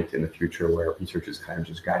a point in the future where research is kind of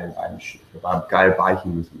just guided by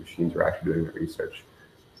humans, and machines are actually doing the research.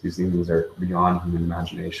 These things are beyond human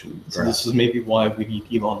imagination. So this is maybe why we need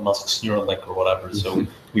Elon Musk's Neuralink or whatever. So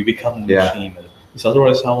we become the machine. Because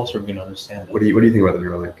otherwise, how else are we going to understand it? What do you think about the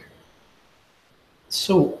Neuralink?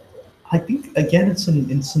 So I think, again, it's an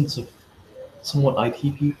instance of somewhat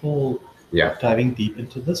IT people diving deep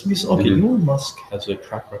into this. Elon Musk has a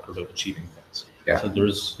track record of achieving things. So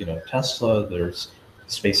there's, Tesla, there's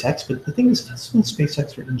SpaceX, but the thing is, Tesla and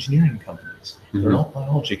SpaceX are engineering companies. They're not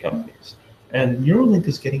biology companies. And Neuralink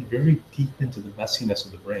is getting very deep into the messiness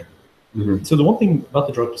of the brain. So the one thing about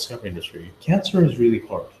the drug discovery industry, cancer is really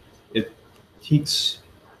hard. It takes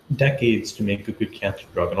decades to make a good cancer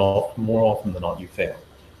drug, and more often than not, you fail.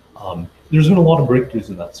 There's been a lot of breakthroughs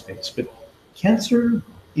in that space, but cancer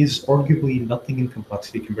is arguably nothing in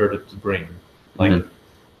complexity compared to the brain. Like,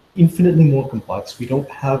 infinitely more complex. We don't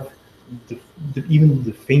have even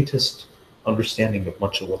the faintest understanding of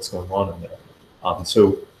much of what's going on in there.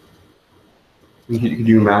 So, could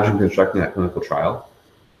you imagine constructing that clinical trial?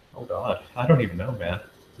 Oh God, I don't even know, man.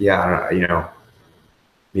 Yeah,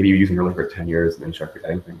 maybe you're using Neuralink for 10 years and then you start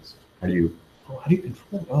forgetting things. How do you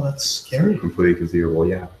control? Oh, that's scary. Completely conceivable,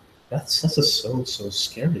 yeah. That's so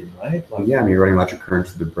scary, right? Like, you're running electric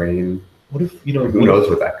currents to the brain. What if who knows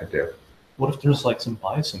what that could do? What if there's like some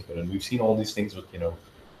bias input? And we've seen all these things with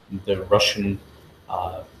the Russian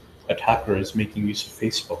attackers making use of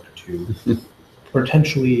Facebook to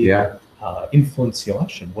potentially influence the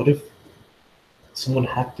election. What if someone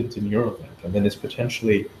hacked into Neuralink and then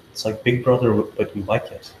it's like Big Brother, but you like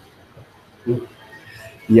it? Ooh.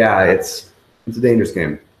 Yeah, it's a dangerous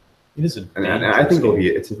game. It is a dangerous and I think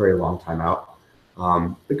it's a very long time out.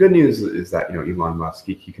 The good news is that Elon Musk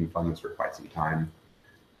he can fund this for quite some time,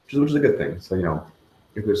 which is a good thing. So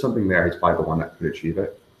if there's something there, he's probably the one that could achieve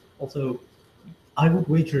it. Also, I would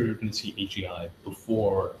wager you're going to see AGI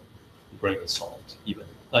before the brain is solved. Even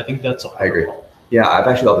I think that's I agree. Yeah, I've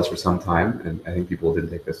actually thought this for some time, and I think people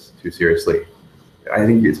didn't take this too seriously. I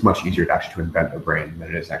think it's much easier to invent a brain than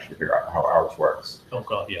it is to actually figure out how ours works. Oh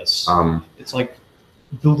God, yes. It's like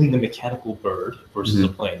building a mechanical bird versus a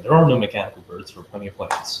plane. There are no mechanical birds for plenty of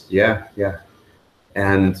planes. Yeah.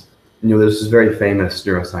 And there's this very famous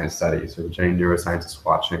neuroscience study. So if any neuroscientists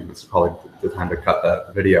watching, this is probably the time to cut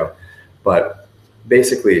that video. But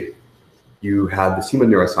basically, you had the human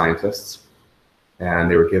neuroscientists,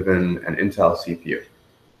 and they were given an Intel CPU,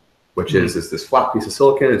 which is this flat piece of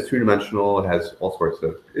silicon. It's two-dimensional. It has all sorts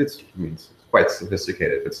of. It's quite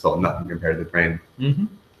sophisticated, but still nothing compared to the brain.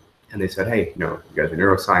 And they said, hey, you guys are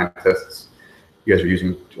neuroscientists. You guys are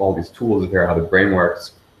using all these tools to figure out how the brain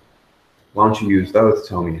works. Why don't you use those to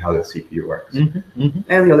tell me how the CPU works? And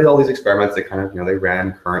they did all these experiments. They kind of they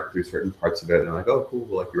ran current through certain parts of it, and they're like, oh, cool.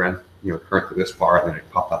 Well, like you ran current through this part, and then it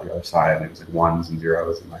popped out the other side, and it was like ones and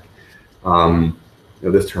zeros, and like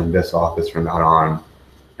this turned this off, this turned that on.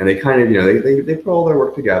 And they kind of, they put all their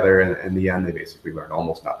work together, and in the end, they basically learned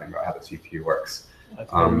almost nothing about how the CPU works.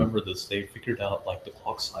 I remember this. They figured out like the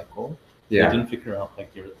clock cycle. They didn't figure out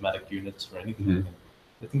like the arithmetic units or anything.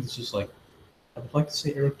 I think this is like, I would like to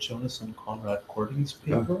say Eric Jonas and Conrad Cordy's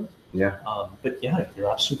paper. Yeah. But yeah, you're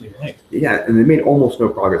absolutely right. Yeah, and they made almost no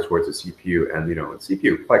progress towards the CPU, and the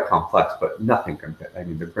CPU quite complex, but nothing compared. I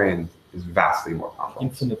mean, the brain is vastly more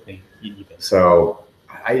complex. Infinitely even. So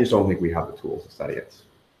I just don't think we have the tools to study it.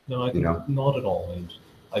 No, I think not at all. And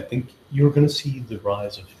I think you're going to see the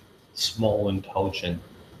rise of small, intelligent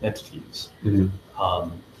entities.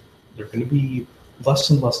 They're going to be less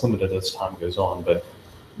and less limited as time goes on, but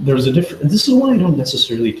there's a different. This is why I don't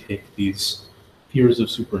necessarily take these fears of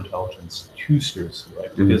superintelligence too seriously,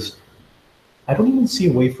 right? Because I don't even see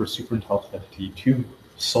a way for a superintelligent entity to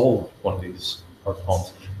solve one of these hard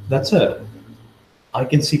problems. That said, I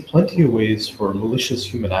can see plenty of ways for malicious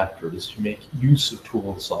human actors to make use of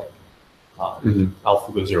tools like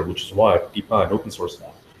AlphaGo Zero, which is why DeepMind open source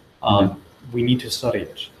that. We need to study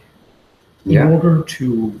it. In order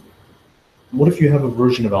to, what if you have a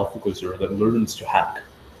version of AlphaGo Zero that learns to hack?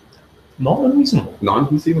 Not unreasonable.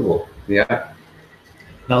 Non-conceivable. Yeah.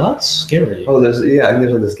 Now that's scary. Oh, I think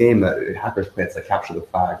there's like this game that hackers play. It's like capture the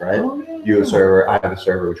flag, right? Oh, yeah. You have a server, I have a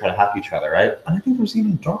server. We try to hack each other, right? And I think there's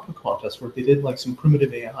even a DARPA contest where they did like some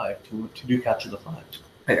primitive AI to do capture the flag.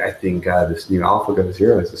 I think this new AlphaGo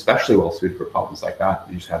Zero is especially well suited for problems like that.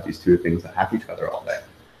 You just have these two things that hack each other all day.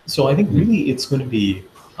 So I think really it's going to be,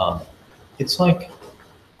 it's like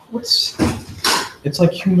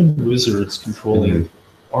human wizards controlling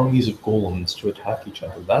armies of golems to attack each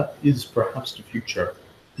other. That is perhaps the future.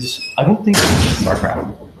 I don't think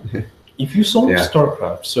StarCraft. If you solve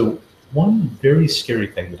StarCraft, so one very scary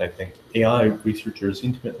thing that I think AI researchers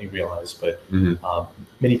intimately realize, but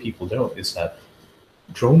many people don't, is that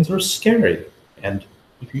drones are scary. And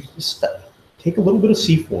if you just take a little bit of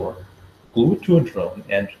C4, glue it to a drone,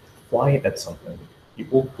 and fly it at something,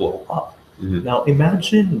 it will blow up. Now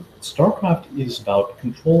imagine StarCraft is about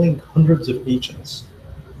controlling hundreds of agents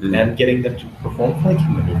and getting them to perform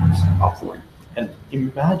flanking maneuvers. Awesome. And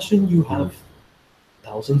imagine you have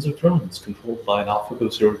thousands of drones controlled by an AlphaGo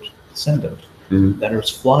Zero descendant that is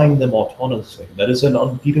flying them autonomously. That is an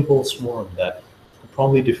unbeatable swarm that could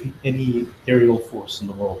probably defeat any aerial force in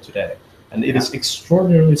the world today. And it is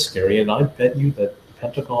extraordinarily scary, and I bet you that the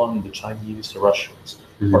Pentagon, the Chinese, the Russians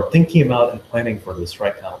are thinking about and planning for this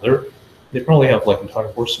right now. They probably have like entire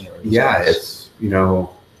war scenarios. Yeah, it's,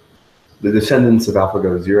 the descendants of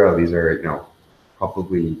AlphaGo Zero, these are,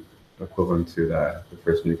 probably equivalent to the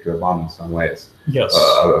first nuclear bomb in some ways. Yes.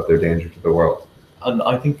 Of their danger to the world. And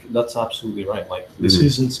I think that's absolutely right. Like, this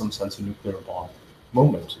is in some sense a nuclear bomb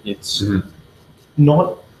moment. It's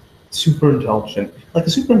not super intelligent. Like, a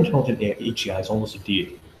super intelligent AGI is almost a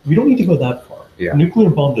deity. We don't need to go that far. Yeah. A nuclear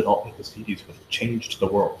bomb did not make us deities, but it changed the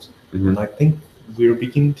world. And I think we're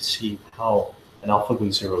beginning to see how an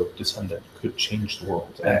AlphaGo Zero descendant could change the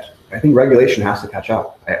world. And I think regulation has to catch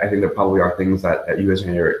up. I think there probably are things that you as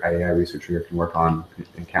an AI researcher can work on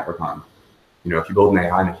and can't work on. If you build an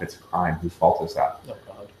AI and it commits a crime, whose fault is that? Oh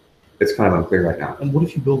God. It's kind of unclear right now. And what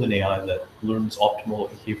if you build an AI that learns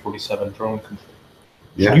optimal AK-47 drone control?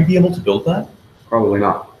 Should you be able to build that? Probably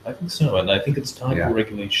not. I think so, and I think it's time for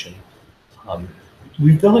regulation.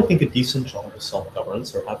 We've done, I think, a decent job of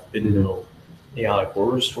self-governance. There have been no AI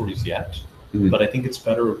horror stories yet, but I think it's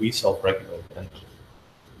better we self-regulate and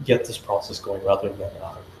get this process going rather than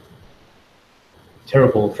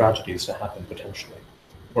terrible tragedies to happen potentially.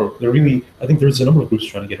 Or I think there's a number of groups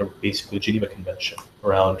trying to get a basically Geneva Convention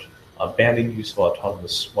around banning use of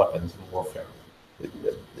autonomous weapons in warfare.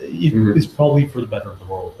 It is probably for the better of the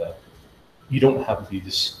world that you don't have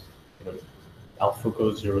these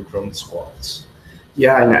AlphaGo Zero drone squads.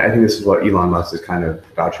 Yeah, and I think this is what Elon Musk is kind of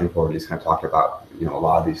vouching for. He's kind of talked about, a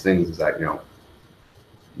lot of these things is that,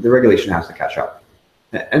 the regulation has to catch up.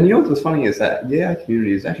 And what's funny is that the AI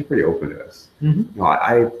community is actually pretty open to this.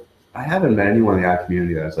 I haven't met anyone in the AI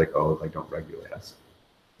community that's like, don't regulate us.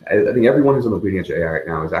 I think everyone who's on the bleeding edge of AI right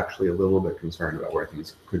now is actually a little bit concerned about where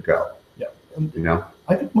things could go. Yeah.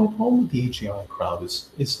 I think my problem with the AGI crowd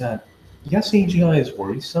is that, yes, AGI is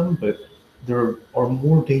worrisome, but there are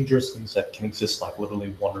more dangerous things that can exist like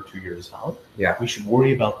literally 1 or 2 years out. Yeah. We should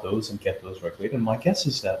worry about those and get those regulated. And my guess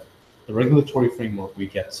is that the regulatory framework we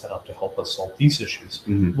get set up to help us solve these issues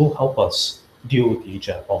will help us deal with the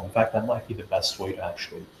AGI problem. In fact, that might be the best way to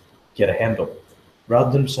actually get a handle.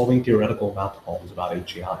 Rather than solving theoretical math problems about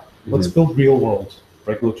AGI, let's build real-world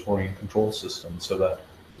regulatory and control systems so that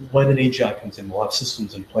when an AGI comes in, we'll have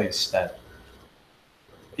systems in place that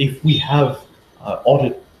if we have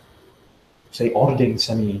auditing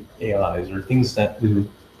semi-AIs or things that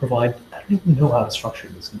provide, I don't even know how to structure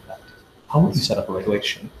this, in fact. How would you set up a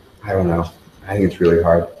regulation? I don't know. I think it's really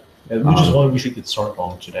hard. Which is why we should get started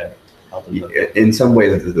on it today. other than In some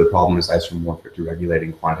ways, the problem is actually more through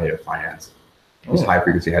regulating quantitative finance. These high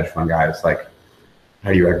frequency hedge fund guys, like,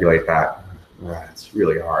 how do you regulate that? It's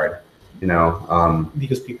really hard, you know.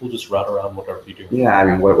 Because people just route around whatever you do. Yeah, I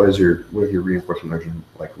mean, what is your reinforcement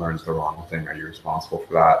learns the wrong thing? Are you responsible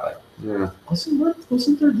for that? Like, yeah.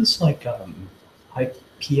 Wasn't there this like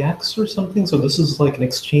IPX or something? So this is like an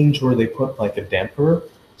exchange where they put like a damper,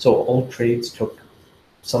 so all trades took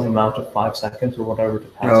some amount of 5 seconds or whatever to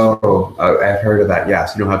pass. Oh, I've heard of that.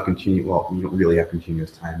 Yes, you don't have you don't really have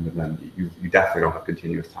continuous time, but then you definitely don't have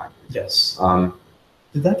continuous time. Yes.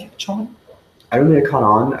 Did that catch on? I don't think it caught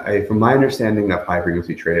on. From my understanding of high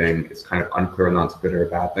frequency trading, it's kind of unclear whether it's a good or a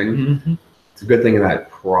bad thing. Mm-hmm. It's a good thing in that it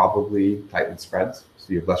probably tightens spreads,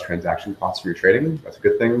 so you have less transaction costs for your trading. That's a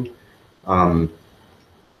good thing.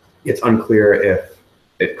 It's unclear if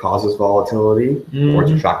it causes volatility or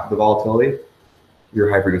it's a shock to the volatility. You're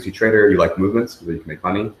a high frequency trader, you like movements so that you can make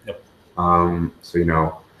money. Yep. So, you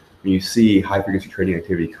know, when you see high frequency trading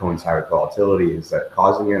activity coincide with volatility, is that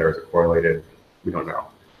causing it or is it correlated? We don't know.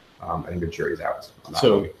 I think the jury's out on that.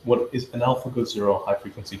 So what is an AlphaGo Zero high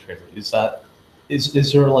frequency trader? Is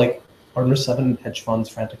there like, are there 7 hedge funds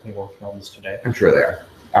frantically working on this today? I'm sure they are.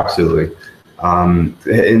 Absolutely.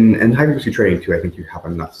 In high frequency trading too, I think you have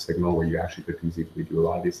enough signal where you actually could conceivably do a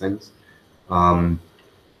lot of these things.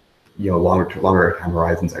 You know, longer time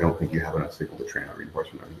horizons, I don't think you have enough signal to train a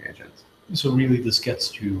reinforcement learning agents. So really this gets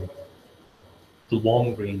to the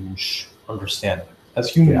long range understanding. As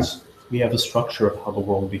humans, we have a structure of how the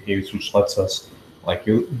world behaves, which lets us, like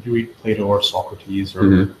you read Plato or Socrates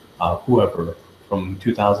or whoever from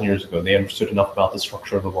 2,000 years ago, they understood enough about the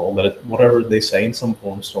structure of the world that whatever they say in some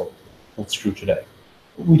form still holds true today.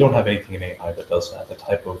 We don't have anything in AI that does that, the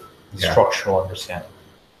type of structural understanding.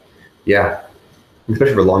 Yeah.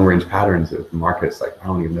 Especially for long-range patterns of markets, like I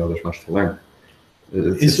don't even know there's much to learn.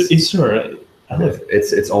 Is there?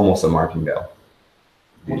 It's almost a martingale.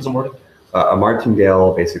 What is a martingale? A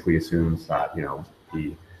martingale basically assumes that, you know,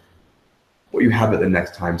 what you have at the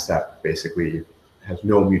next time step basically has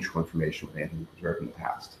no mutual information with anything observed in the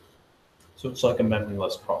past. So it's like a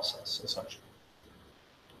memoryless process, essentially.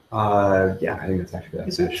 Yeah, I think that's actually that.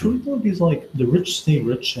 Is that true though? Because like the rich stay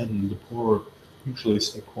rich and the poor usually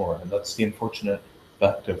stay poor, and that's the unfortunate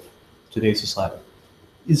fact of today's society.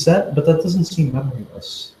 But that doesn't seem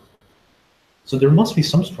memoryless. So there must be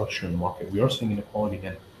some structure in the market. We are seeing inequality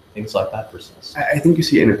and things like that persist. I think you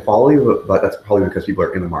see inequality, but that's probably because people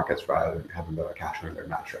are in the markets rather than having the cash under their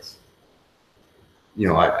mattress. You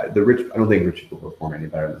know, I don't think rich people perform any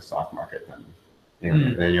better in the stock market than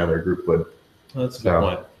any other group would. That's a good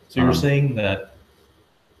point. So you're saying that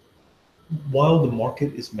while the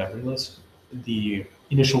market is memoryless, the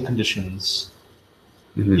initial conditions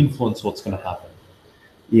influence what's going to happen.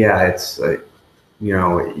 Yeah, it's like, you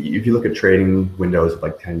know, if you look at trading windows of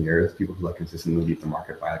like 10 years, people who like consistently beat the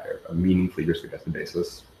market by like a meaningfully risk-adjusted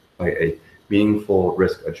basis, like a meaningful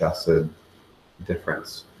risk-adjusted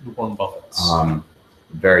difference. Warren Buffett's.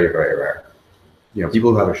 Very, very rare. You know,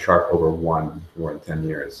 people who have a Sharpe over 1 for more than 10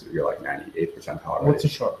 years, you're like 98 percentile. What's a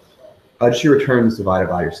Sharpe? Just your returns divided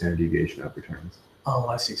by your standard deviation of returns. Oh,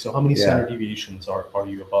 I see. So how many standard deviations are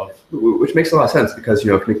you above? Which makes a lot of sense because,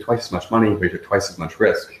 you know, if you make twice as much money, but you take twice as much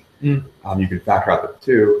risk, you can factor out the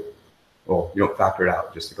 2. Well, you don't factor it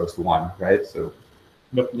out, just it goes to 1, right? So.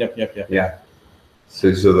 Yep. Yeah.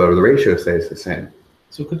 So the ratio stays the same.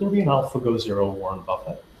 So could there be an AlphaGo Zero Warren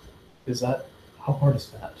Buffett? How hard is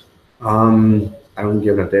that? I don't think you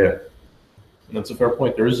have enough data. And that's a fair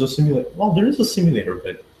point. There is a simulator. Well, there is a simulator,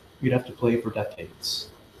 but you'd have to play for decades.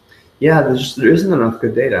 Yeah, there isn't enough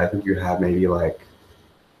good data. I think you have maybe like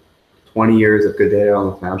 20 years of good data on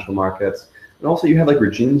the financial markets. And also you have like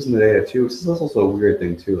regimes in the data too, which is also a weird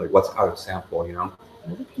thing too, like what's out of sample, you know?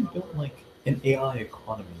 What if you built like an AI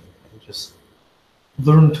economy and just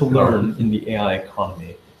learn to learn in the AI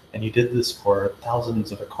economy? And you did this for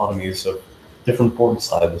thousands of economies of different board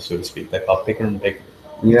sizes, so to speak, that got bigger and bigger.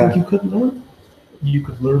 You think you could learn? You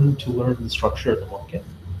could learn to learn the structure of the market?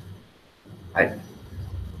 I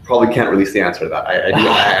probably can't release the answer to that. I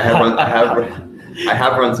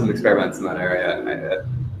have run some experiments in that area.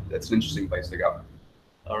 It's an interesting place to go.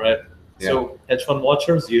 All right. Yeah. So hedge fund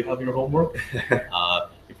watchers, you have your homework.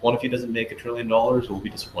 If one of you doesn't make $1 trillion, we'll be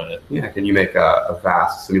disappointed. Yeah. Can you make a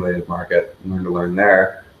vast simulated market and learn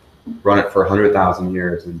there, run it for 100,000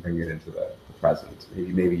 years, and bring it into the present?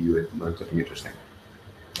 Maybe you would learn something interesting.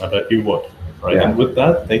 I bet you would. Right. Yeah. And with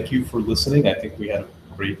that, thank you for listening. I think we had a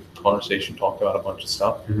great conversation, talked about a bunch of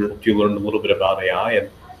stuff. Hope you learned a little bit about AI, and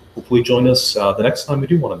hopefully join us the next time we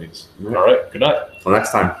do one of these. All right. Good night. Till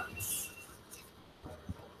next time.